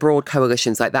 more kind of broad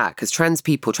coalitions like that, because trans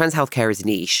healthcare is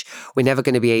niche. We're never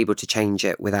going to be able to change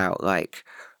it without like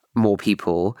more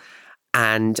people.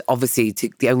 And obviously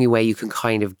the only way you can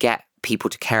kind of get people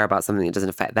to care about something that doesn't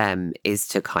affect them is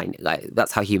to kind of like,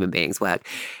 that's how human beings work,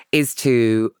 is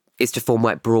to form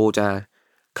like broader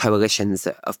coalitions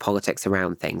of politics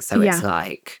around things. So it's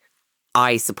like,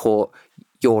 I support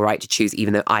your right to choose,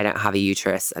 even though I don't have a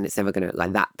uterus and it's never going to,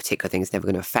 like that particular thing is never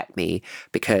going to affect me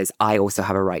because I also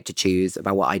have a right to choose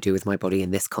about what I do with my body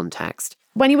in this context.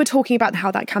 When you were talking about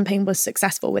how that campaign was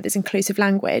successful with its inclusive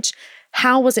language,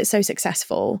 how was it so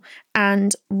successful?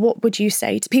 And what would you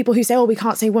say to people who say, oh, we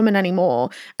can't say woman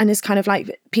anymore? And it's kind of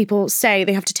like people say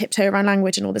they have to tiptoe around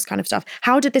language and all this kind of stuff.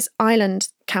 How did this Ireland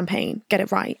campaign get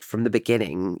it right? From the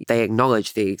beginning, they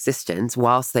acknowledged the existence,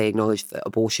 whilst they acknowledged that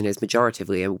abortion is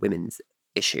majoritively a women's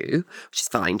issue, which is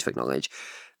fine to acknowledge.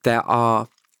 There are,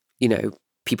 you know,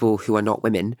 people who are not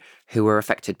women who were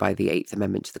affected by the 8th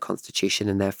Amendment to the Constitution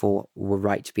and therefore were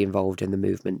right to be involved in the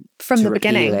movement from the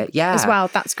beginning as well.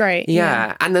 That's great.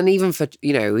 Yeah. And then even for,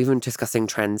 you know, even discussing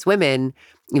trans women,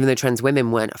 even though trans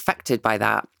women weren't affected by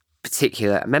that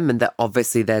particular amendment, that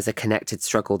obviously there's a connected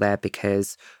struggle there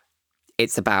because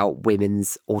it's about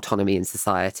women's autonomy in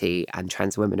society, and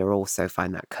trans women are also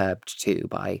find that curbed too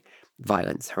by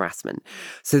violence, harassment.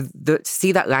 So to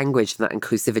see that language and that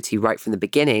inclusivity right from the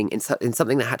beginning in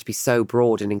something that had to be so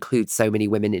broad and include so many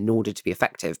women in order to be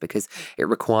effective, because it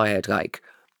required like,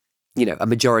 you know, a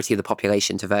majority of the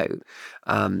population to vote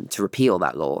to repeal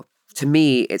that law. To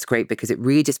me, it's great because it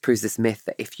really disproves this myth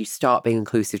that if you start being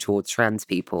inclusive towards trans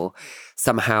people,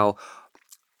 somehow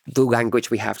the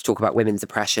language we have to talk about women's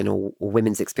oppression or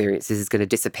women's experiences is going to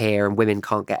disappear and women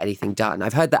can't get anything done.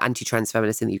 I've heard that anti-trans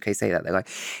feminists in the UK say that. They're like,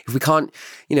 if we can't,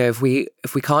 you know, if we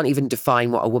can't even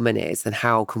define what a woman is, then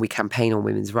how can we campaign on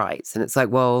women's rights? And it's like,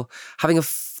 well, having a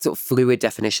sort of fluid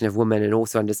definition of woman and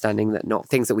also understanding that not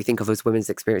things that we think of as women's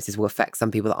experiences will affect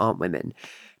some people that aren't women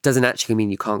doesn't actually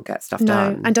mean you can't get stuff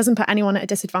done. No, and doesn't put anyone at a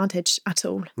disadvantage at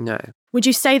all. No. Would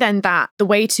you say then that the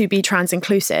way to be trans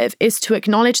inclusive is to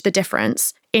acknowledge the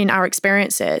difference in our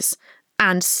experiences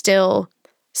and still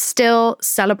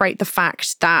celebrate the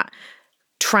fact that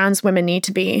trans women need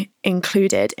to be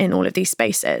included in all of these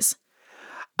spaces?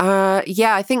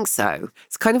 Yeah, I think so.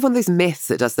 It's kind of one of those myths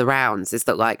that does the rounds, is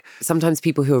that like sometimes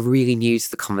people who are really new to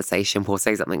the conversation will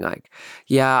say something like,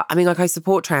 yeah, I mean, like I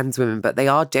support trans women, but they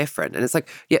are different. And it's like,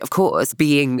 yeah, of course,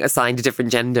 being assigned a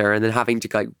different gender and then having to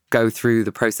like go through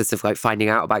the process of like finding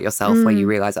out about yourself where you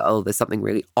realize that, oh, there's something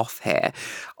really off here.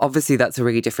 Obviously, that's a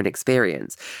really different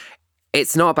experience.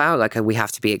 It's not about like we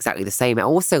have to be exactly the same.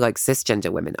 Also, like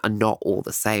cisgender women are not all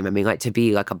the same. I mean, like to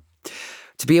be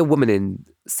a woman in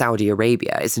Saudi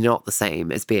Arabia is not the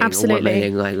same as being a woman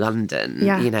in like London,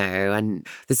 you know, and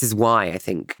this is why I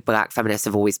think Black feminists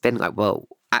have always been like, well,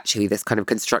 actually this kind of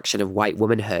construction of white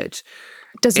womanhood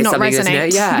does not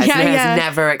resonate.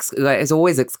 It's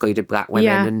always excluded Black women.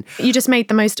 Yeah. And you just made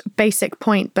the most basic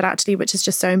point, but actually, which is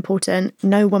just so important,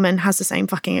 no woman has the same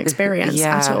fucking experience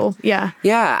at all. Yeah.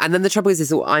 Yeah. And then the trouble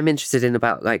is what I'm interested in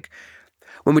about, like,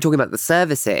 when we're talking about the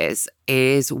services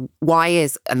is why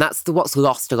is, and that's what's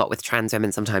lost a lot with trans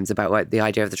women sometimes about, like, the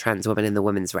idea of the trans woman in the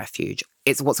women's refuge.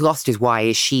 It's what's lost is why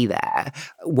is she there?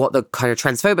 What the kind of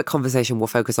transphobic conversation will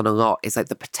focus on a lot is, like,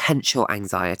 the potential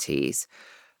anxieties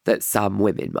that some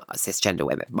women, cisgender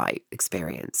women, might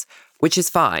experience, which is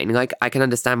fine. Like, I can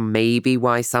understand maybe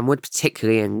why some would,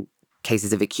 particularly in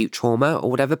cases of acute trauma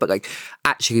or whatever, but, like,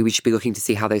 actually we should be looking to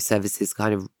see how those services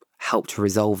kind of help to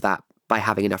resolve that by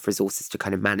having enough resources to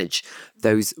kind of manage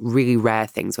those really rare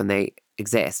things when they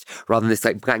exist, rather than this,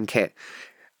 like, blanket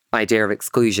idea of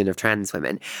exclusion of trans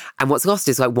women. And what's lost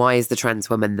is, like, why is the trans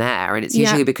woman there? And it's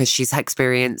usually because she's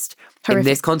experienced in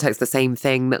this context the same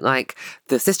thing that, like,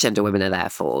 the cisgender women are there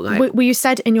for. Like, well, you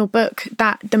said in your book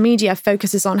that the media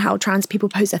focuses on how trans people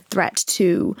pose a threat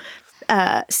to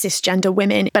cisgender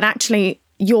women, but actually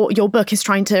your book is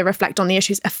trying to reflect on the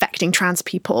issues affecting trans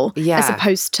people as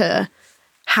opposed to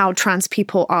how trans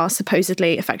people are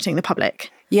supposedly affecting the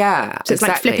public. Yeah, so it's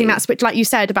like flipping that switch, like you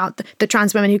said about the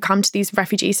trans women who come to these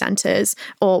refugee centres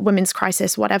or women's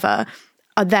crisis, whatever,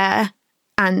 are there,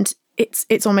 and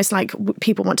it's almost like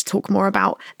people want to talk more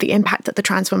about the impact that the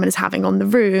trans woman is having on the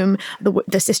room, the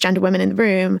cisgender women in the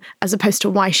room, as opposed to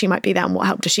why she might be there and what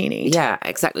help does she need. Yeah,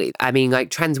 exactly. I mean, like,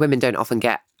 trans women don't often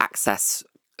get access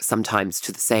sometimes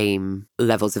to the same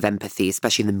levels of empathy,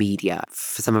 especially in the media,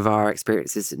 for some of our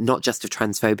experiences, not just of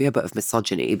transphobia, but of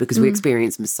misogyny, because we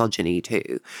experience misogyny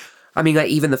too. I mean, like,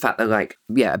 even the fact that, like,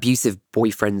 abusive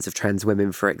boyfriends of trans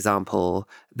women, for example,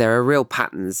 there are real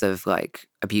patterns of, like,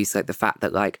 abuse, like the fact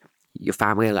that, like, your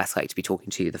family are less likely to be talking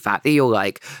to you, the fact that you're,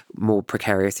 like, more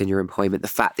precarious in your employment, the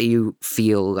fact that you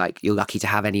feel like you're lucky to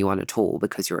have anyone at all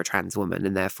because you're a trans woman,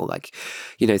 and therefore, like,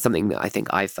 you know, something that I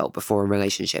think I've felt before in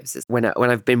relationships is when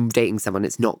I've been dating someone,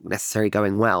 it's not necessarily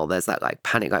going well, there's that, like,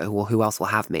 panic, like, well, who else will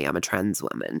have me? I'm a trans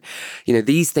woman. You know,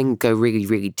 these things go really,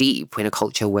 really deep in a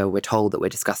culture where we're told that we're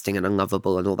disgusting and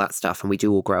unlovable and all that stuff, and we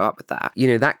do all grow up with that. You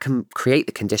know, that can create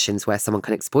the conditions where someone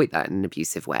can exploit that in an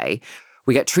abusive way.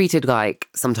 We get treated like,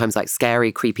 sometimes like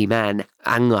scary, creepy men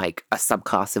and like a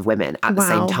subclass of women at the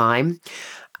same time.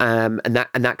 And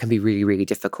that can be really, really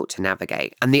difficult to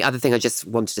navigate. And the other thing I just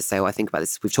wanted to say, I think about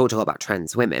this, we've talked a lot about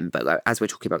trans women, but like, as we're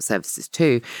talking about services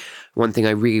too, one thing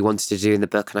I really wanted to do in the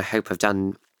book, and I hope I've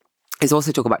done, is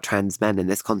also talk about trans men in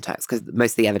this context, because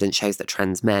most of the evidence shows that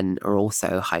trans men are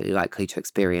also highly likely to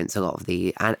experience a lot of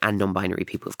the, and non-binary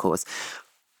people, of course,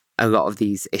 a lot of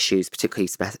these issues, particularly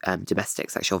domestic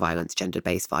sexual violence,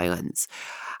 gender-based violence.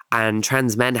 And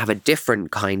trans men have a different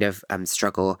kind of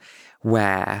struggle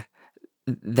where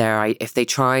if they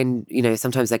try and, you know,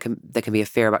 sometimes there can be a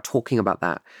fear about talking about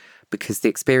that because the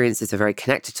experiences are very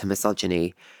connected to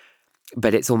misogyny.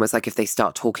 But it's almost like if they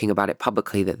start talking about it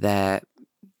publicly, that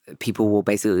people will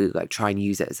basically like try and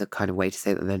use it as a kind of way to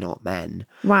say that they're not men.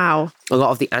 Wow. A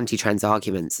lot of the anti-trans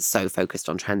arguments are so focused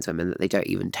on trans women that they don't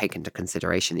even take into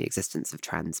consideration the existence of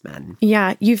trans men.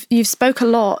 Yeah, you've spoke a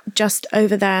lot just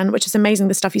over then, which is amazing,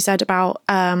 the stuff you said about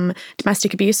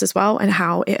domestic abuse as well and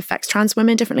how it affects trans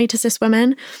women differently to cis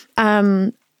women.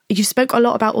 You spoke a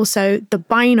lot about also the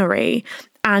binary,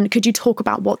 and could you talk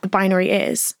about what the binary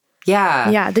is?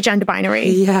 Yeah, the gender binary.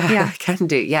 Yeah, I can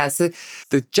do. Yeah, so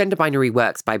the gender binary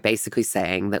works by basically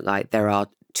saying that like there are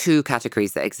two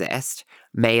categories that exist,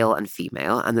 male and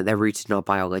female, and that they're rooted in our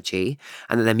biology,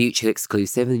 and that they're mutually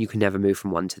exclusive and you can never move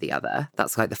from one to the other.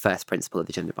 That's like the first principle of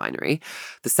the gender binary.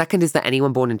 The second is that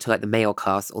anyone born into like the male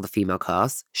class or the female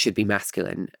class should be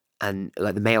masculine, and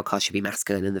like the male class should be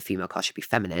masculine and the female class should be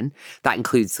feminine. That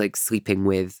includes like sleeping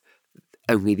with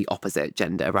only the opposite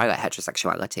gender, right? Like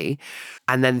heterosexuality.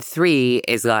 And then 3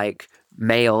 is like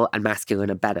male and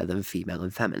masculine are better than female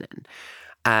and feminine.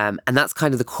 And that's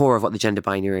kind of the core of what the gender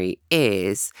binary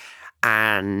is.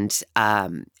 And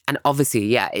obviously,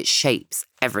 yeah, it shapes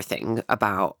everything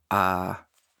about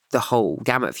the whole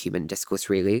gamut of human discourse,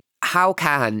 really. How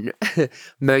can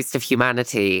most of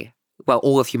humanity, well,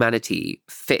 all of humanity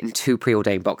fit in 2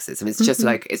 preordained boxes? I mean, it's just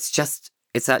like,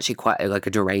 it's actually quite a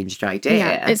deranged idea.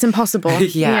 Yeah, it's impossible.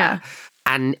 Yeah.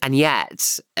 And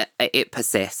yet it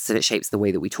persists and it shapes the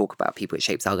way that we talk about people. It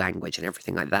shapes our language and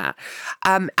everything like that.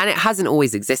 And it hasn't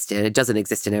always existed. It doesn't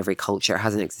exist in every culture. It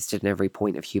hasn't existed in every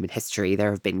point of human history.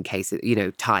 There have been cases,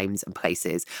 times and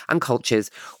places and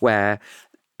cultures where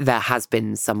there has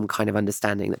been some kind of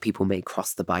understanding that people may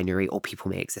cross the binary or people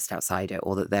may exist outside it,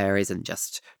 or that there isn't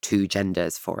just two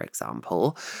genders, for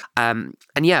example. And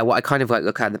yeah, what I kind of like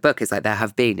look at in the book is like there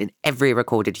have been in every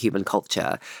recorded human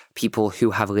culture people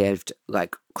who have lived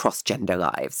like cross-gender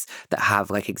lives that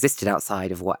have like existed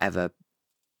outside of whatever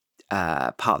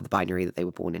part of the binary that they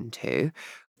were born into.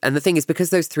 And the thing is,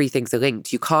 because those three things are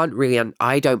linked, you can't really,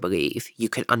 I don't believe you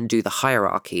can undo the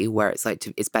hierarchy where it's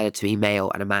like, it's better to be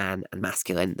male and a man and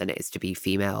masculine than it is to be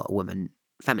female, a woman,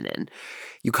 feminine.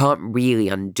 You can't really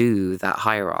undo that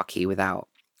hierarchy without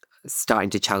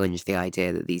starting to challenge the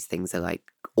idea that these things are like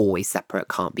always separate,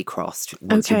 can't be crossed.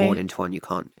 Once you're born into one, you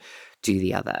can't do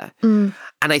the other. And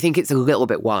I think it's a little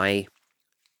bit why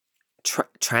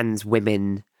trans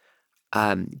women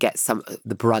get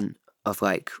the brunt of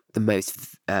like the most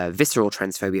visceral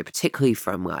transphobia, particularly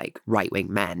from like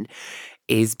right-wing men,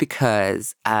 is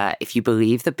because if you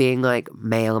believe that being like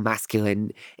male and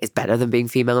masculine is better than being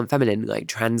female and feminine, like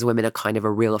trans women are kind of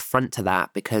a real affront to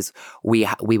that because we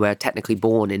were technically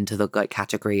born into the like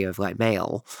category of like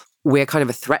male. We're kind of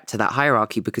a threat to that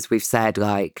hierarchy because we've said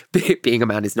like being a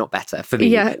man is not better. For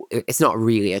me, it's not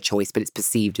really a choice, but it's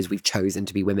perceived as we've chosen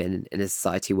to be women in a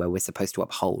society where we're supposed to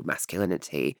uphold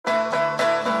masculinity.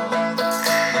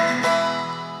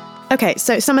 Okay,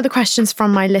 so some of the questions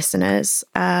from my listeners.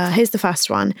 Here's the first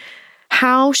one.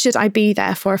 How should I be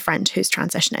there for a friend who's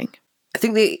transitioning? I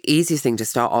think the easiest thing to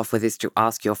start off with is to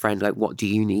ask your friend, like, what do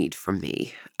you need from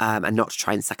me? And not to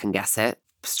try and second guess it.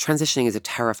 Transitioning is a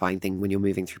terrifying thing when you're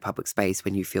moving through public space,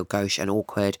 when you feel gauche and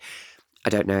awkward. I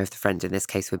don't know if the friend in this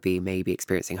case would be maybe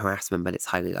experiencing harassment, but it's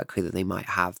highly likely that they might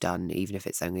have done, even if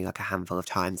it's only like a handful of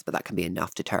times, but that can be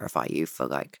enough to terrify you for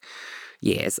like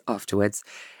years afterwards.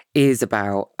 Is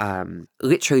about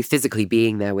literally physically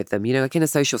being there with them, you know, like in a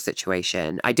social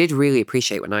situation. I did really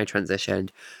appreciate when I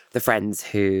transitioned the friends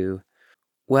who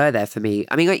were there for me.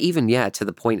 I mean, like even, to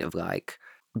the point of like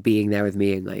being there with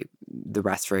me in like the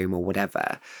restroom or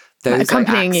whatever. Those like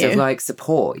acts of like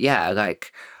support. Yeah,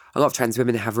 like a lot of trans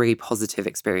women have really positive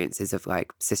experiences of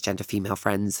like cisgender female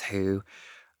friends who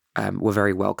were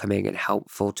very welcoming and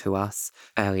helpful to us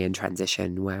early in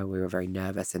transition, where we were very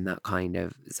nervous in that kind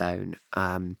of zone.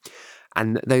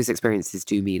 And those experiences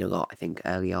do mean a lot, I think,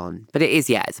 early on. But it is,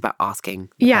 it's about asking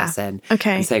the person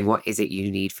and saying, what is it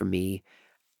you need from me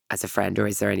as a friend? Or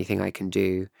is there anything I can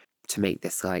do to make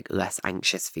this like less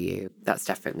anxious for you? That's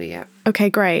definitely it. Okay,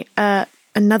 great.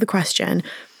 Another question.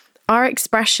 Are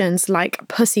expressions like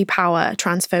pussy power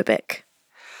transphobic?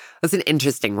 That's an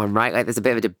interesting one, right? Like there's a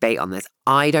bit of a debate on this.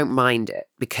 I don't mind it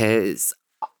because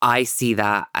I see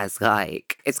that as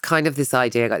like, it's kind of this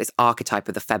idea, like this archetype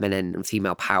of the feminine and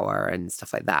female power and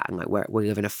stuff like that. And like we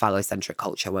live in a phallocentric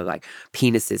culture where like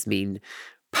penises mean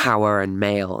power and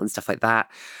male and stuff like that.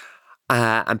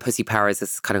 And pussy power is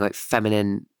this kind of like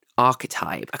feminine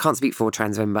archetype. I can't speak for all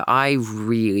trans women, but I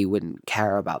really wouldn't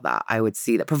care about that. I would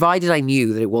see that, provided I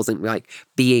knew that it wasn't like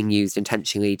being used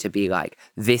intentionally to be like,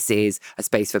 this is a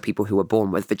space for people who were born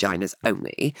with vaginas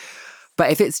only. But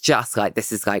if it's just like,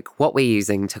 this is like what we're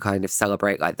using to kind of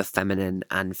celebrate like the feminine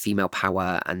and female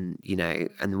power and, you know,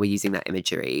 and we're using that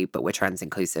imagery, but we're trans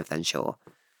inclusive, then sure.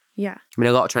 Yeah. I mean,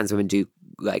 a lot of trans women do,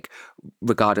 like,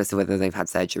 regardless of whether they've had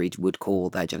surgery, would call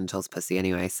their genitals pussy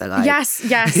anyway. So, like... Yes.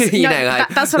 you know, like...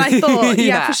 that's what I thought.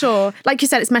 Yeah, for sure. Like you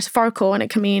said, it's metaphorical and it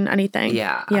can mean anything.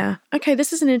 Yeah. Yeah. Okay,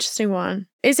 this is an interesting one.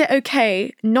 Is it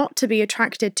okay not to be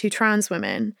attracted to trans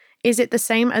women? Is it the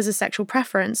same as a sexual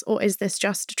preference, or is this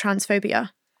just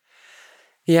transphobia?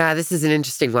 Yeah, this is an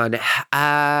interesting one.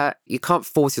 You can't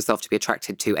force yourself to be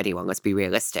attracted to anyone, let's be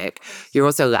realistic. You're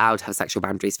also allowed to have sexual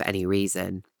boundaries for any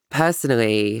reason.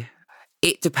 Personally,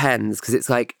 it depends, because it's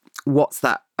like, what's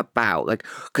that about? Like,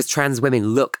 because trans women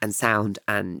look and sound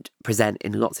and present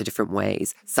in lots of different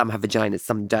ways. Some have vaginas,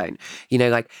 some don't. You know,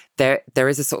 like there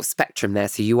is a sort of spectrum there.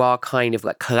 So you are kind of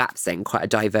like collapsing quite a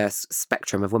diverse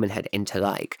spectrum of womanhood into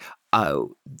like,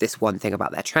 oh, this one thing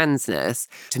about their transness.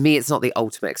 To me, it's not the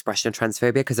ultimate expression of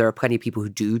transphobia, because there are plenty of people who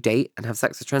do date and have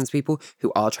sex with trans people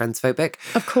who are transphobic.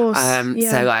 Of course.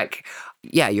 So like,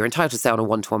 yeah, you're entitled to say on a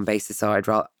one-to-one basis, so I'd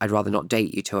rather not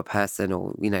date you to a person,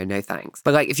 or, you know, no thanks.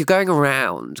 But like, if you're going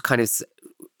around kind of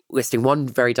listing one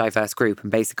very diverse group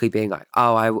and basically being like,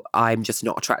 oh, I'm just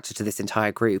not attracted to this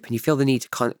entire group, and you feel the need to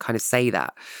kind of say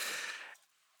that,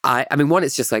 I mean, one,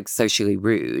 it's just like socially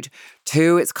rude.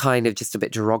 Two, it's kind of just a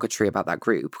bit derogatory about that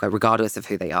group, like regardless of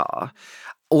who they are.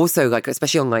 Also, like,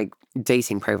 especially on like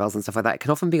dating profiles and stuff like that, it can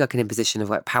often be like an imposition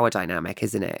of like power dynamic,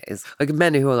 isn't it? It's like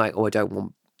men who are like, oh, I don't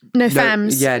want No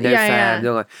femmes. Yeah, no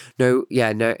femme.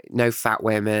 No fat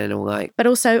women or like. But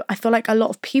also, I feel like a lot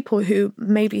of people who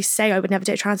maybe say I would never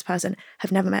date a trans person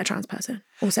have never met a trans person.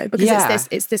 Also, because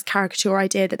it's this caricature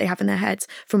idea that they have in their heads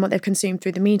from what they've consumed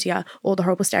through the media or the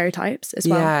horrible stereotypes as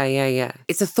well. Yeah.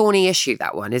 It's a thorny issue,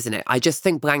 that one, isn't it? I just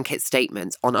think blanket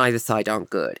statements on either side aren't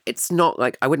good. It's not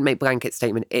like, I wouldn't make blanket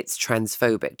statement, it's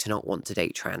transphobic to not want to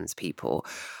date trans people.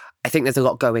 I think there's a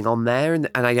lot going on there, and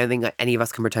I don't think that any of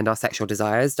us can pretend our sexual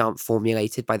desires aren't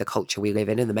formulated by the culture we live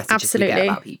in and the messages we get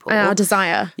about people. And our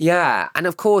desire. Yeah. And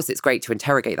of course, it's great to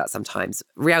interrogate that sometimes.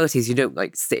 Reality is you don't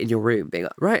like sit in your room being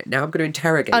like, right, now I'm going to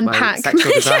interrogate my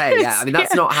sexual desire. Yes. Yeah. I mean,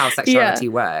 that's not how sexuality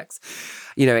works.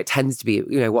 You know, it tends to be,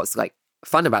 what's like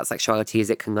fun about sexuality is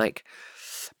it can like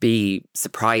be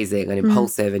surprising and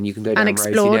impulsive, and you can go down roads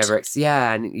you never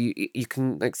and you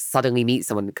can like suddenly meet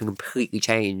someone that can completely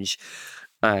change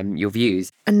your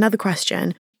views. Another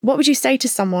question. What would you say to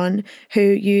someone who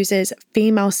uses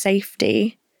female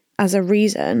safety as a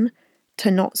reason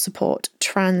to not support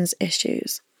trans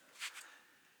issues?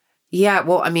 Yeah,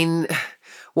 well, I mean,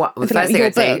 the first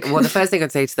thing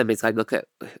I'd say to them is like, look at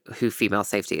who female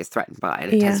safety is threatened by,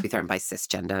 and it tends to be threatened by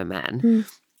cisgender men,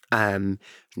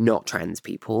 not trans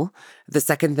people. The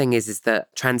second thing is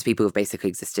that trans people have basically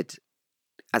existed,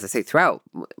 as I say, throughout,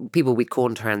 people we'd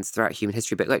call trans throughout human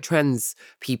history, but like trans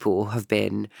people have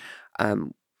been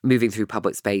moving through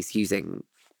public space, using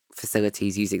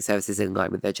facilities, using services in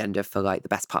line with their gender for like the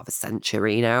best part of a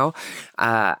century now.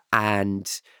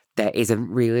 And there hasn't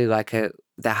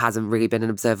really been an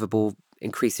observable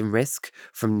increase in risk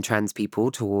from trans people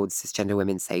towards cisgender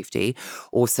women's safety.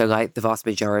 Also, like the vast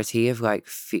majority of like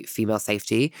female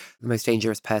safety, the most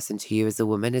dangerous person to you as a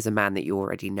woman is a man that you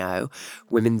already know.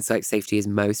 Women's like safety is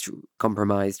most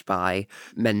compromised by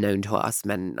men known to us,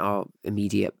 men our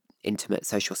immediate intimate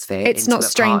social sphere. It's not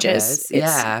strangers.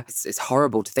 It's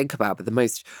horrible to think about, but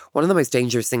one of the most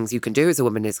dangerous things you can do as a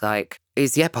woman is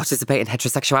participate in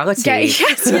heterosexuality.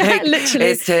 Literally.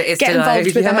 It's to get involved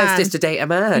with a man. It's to date a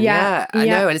man. Yeah, I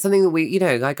know, and it's something that we we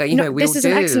all do. This is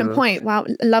an excellent point. Wow,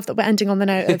 I love that we're ending on the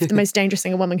note of the most dangerous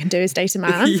thing a woman can do is date a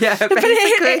man. Yeah, but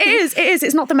it is.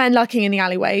 It's not the men lurking in the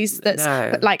alleyways.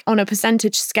 But like on a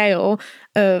percentage scale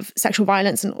of sexual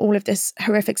violence and all of this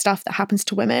horrific stuff that happens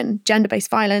to women, gender-based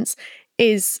violence,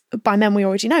 is by men we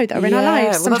already know that are in our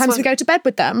lives. Sometimes we go to bed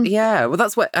with them. Yeah, well,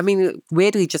 that's what, I mean,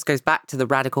 weirdly just goes back to the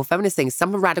radical feminist thing.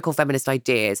 Some radical feminist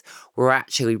ideas were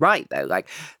actually right, though. Like,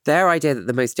 their idea that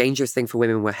the most dangerous thing for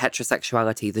women were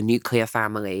heterosexuality, the nuclear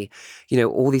family,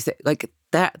 all these things, like,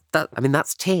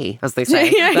 that's tea, as they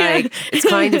say. It's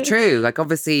kind of true. Like,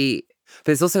 obviously,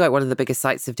 but it's also, like, one of the biggest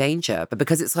sites of danger. But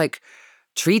because it's, like,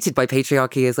 treated by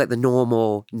patriarchy as like the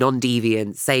normal,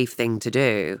 non-deviant, safe thing to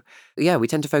do. Yeah, we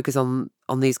tend to focus on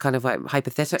these kind of like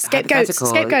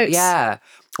hypotheticals. Yeah.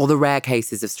 Or the rare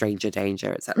cases of stranger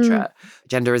danger, etc.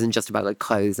 Gender isn't just about like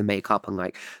clothes and makeup and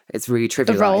like, it's really trivialized.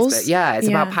 The roles. But yeah, it's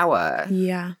about power.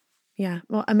 Yeah. Yeah.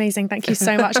 Well, amazing. Thank you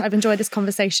so much. I've enjoyed this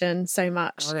conversation so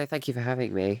much. Oh no, thank you for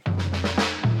having me.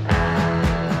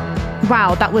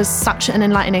 Wow, that was such an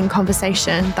enlightening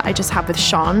conversation that I just had with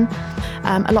Shon.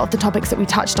 A lot of the topics that we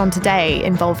touched on today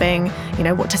involving,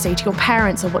 what to say to your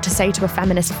parents or what to say to a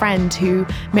feminist friend who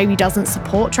maybe doesn't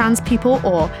support trans people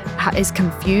or is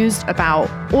confused about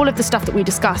all of the stuff that we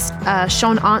discussed.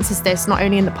 Shon answers this not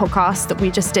only in the podcast that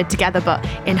we just did together, but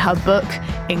in her book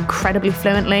incredibly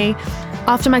fluently.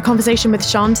 After my conversation with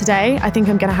Shon today, I think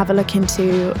I'm going to have a look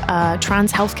into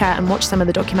trans healthcare and watch some of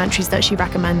the documentaries that she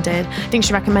recommended. I think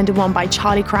she recommended one by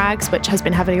Charlie Craggs, which has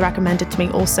been heavily recommended to me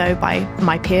also by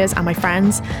my peers and my friends.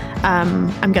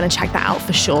 I'm going to check that out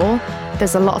for sure.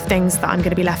 There's a lot of things that I'm going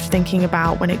to be left thinking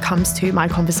about when it comes to my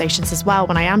conversations as well.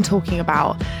 When I am talking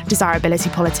about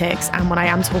desirability politics and when I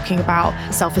am talking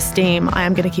about self-esteem, I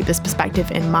am going to keep this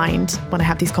perspective in mind when I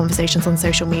have these conversations on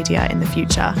social media in the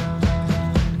future.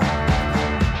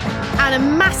 And a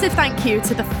massive thank you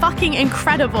to the fucking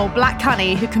incredible Black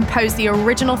Honey who composed the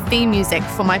original theme music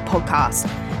for my podcast.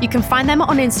 You can find them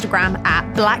on Instagram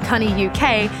at Black Honey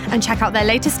UK and check out their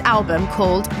latest album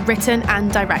called Written and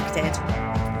Directed.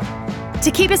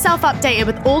 To keep yourself updated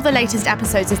with all the latest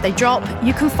episodes as they drop,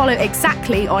 you can follow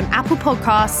Exactly on Apple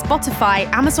Podcasts,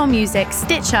 Spotify, Amazon Music,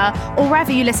 Stitcher, or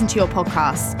wherever you listen to your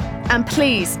podcasts. And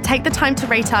please take the time to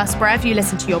rate us wherever you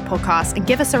listen to your podcast and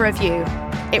give us a review.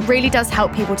 It really does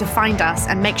help people to find us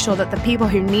and make sure that the people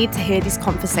who need to hear these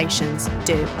conversations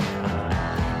do.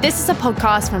 This is a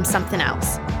podcast from Something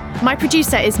Else. My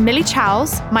producer is Millie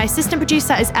Chowles, my assistant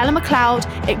producer is Ella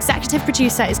McLeod, executive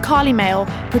producer is Carly Mail,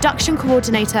 production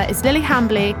coordinator is Lily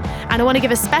Hambley, and I want to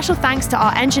give a special thanks to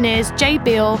our engineers Jay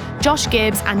Beale, Josh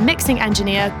Gibbs, and mixing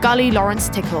engineer Gully Lawrence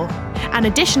Tickle. and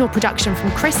additional production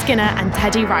from Chris Skinner and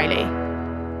Teddy Riley.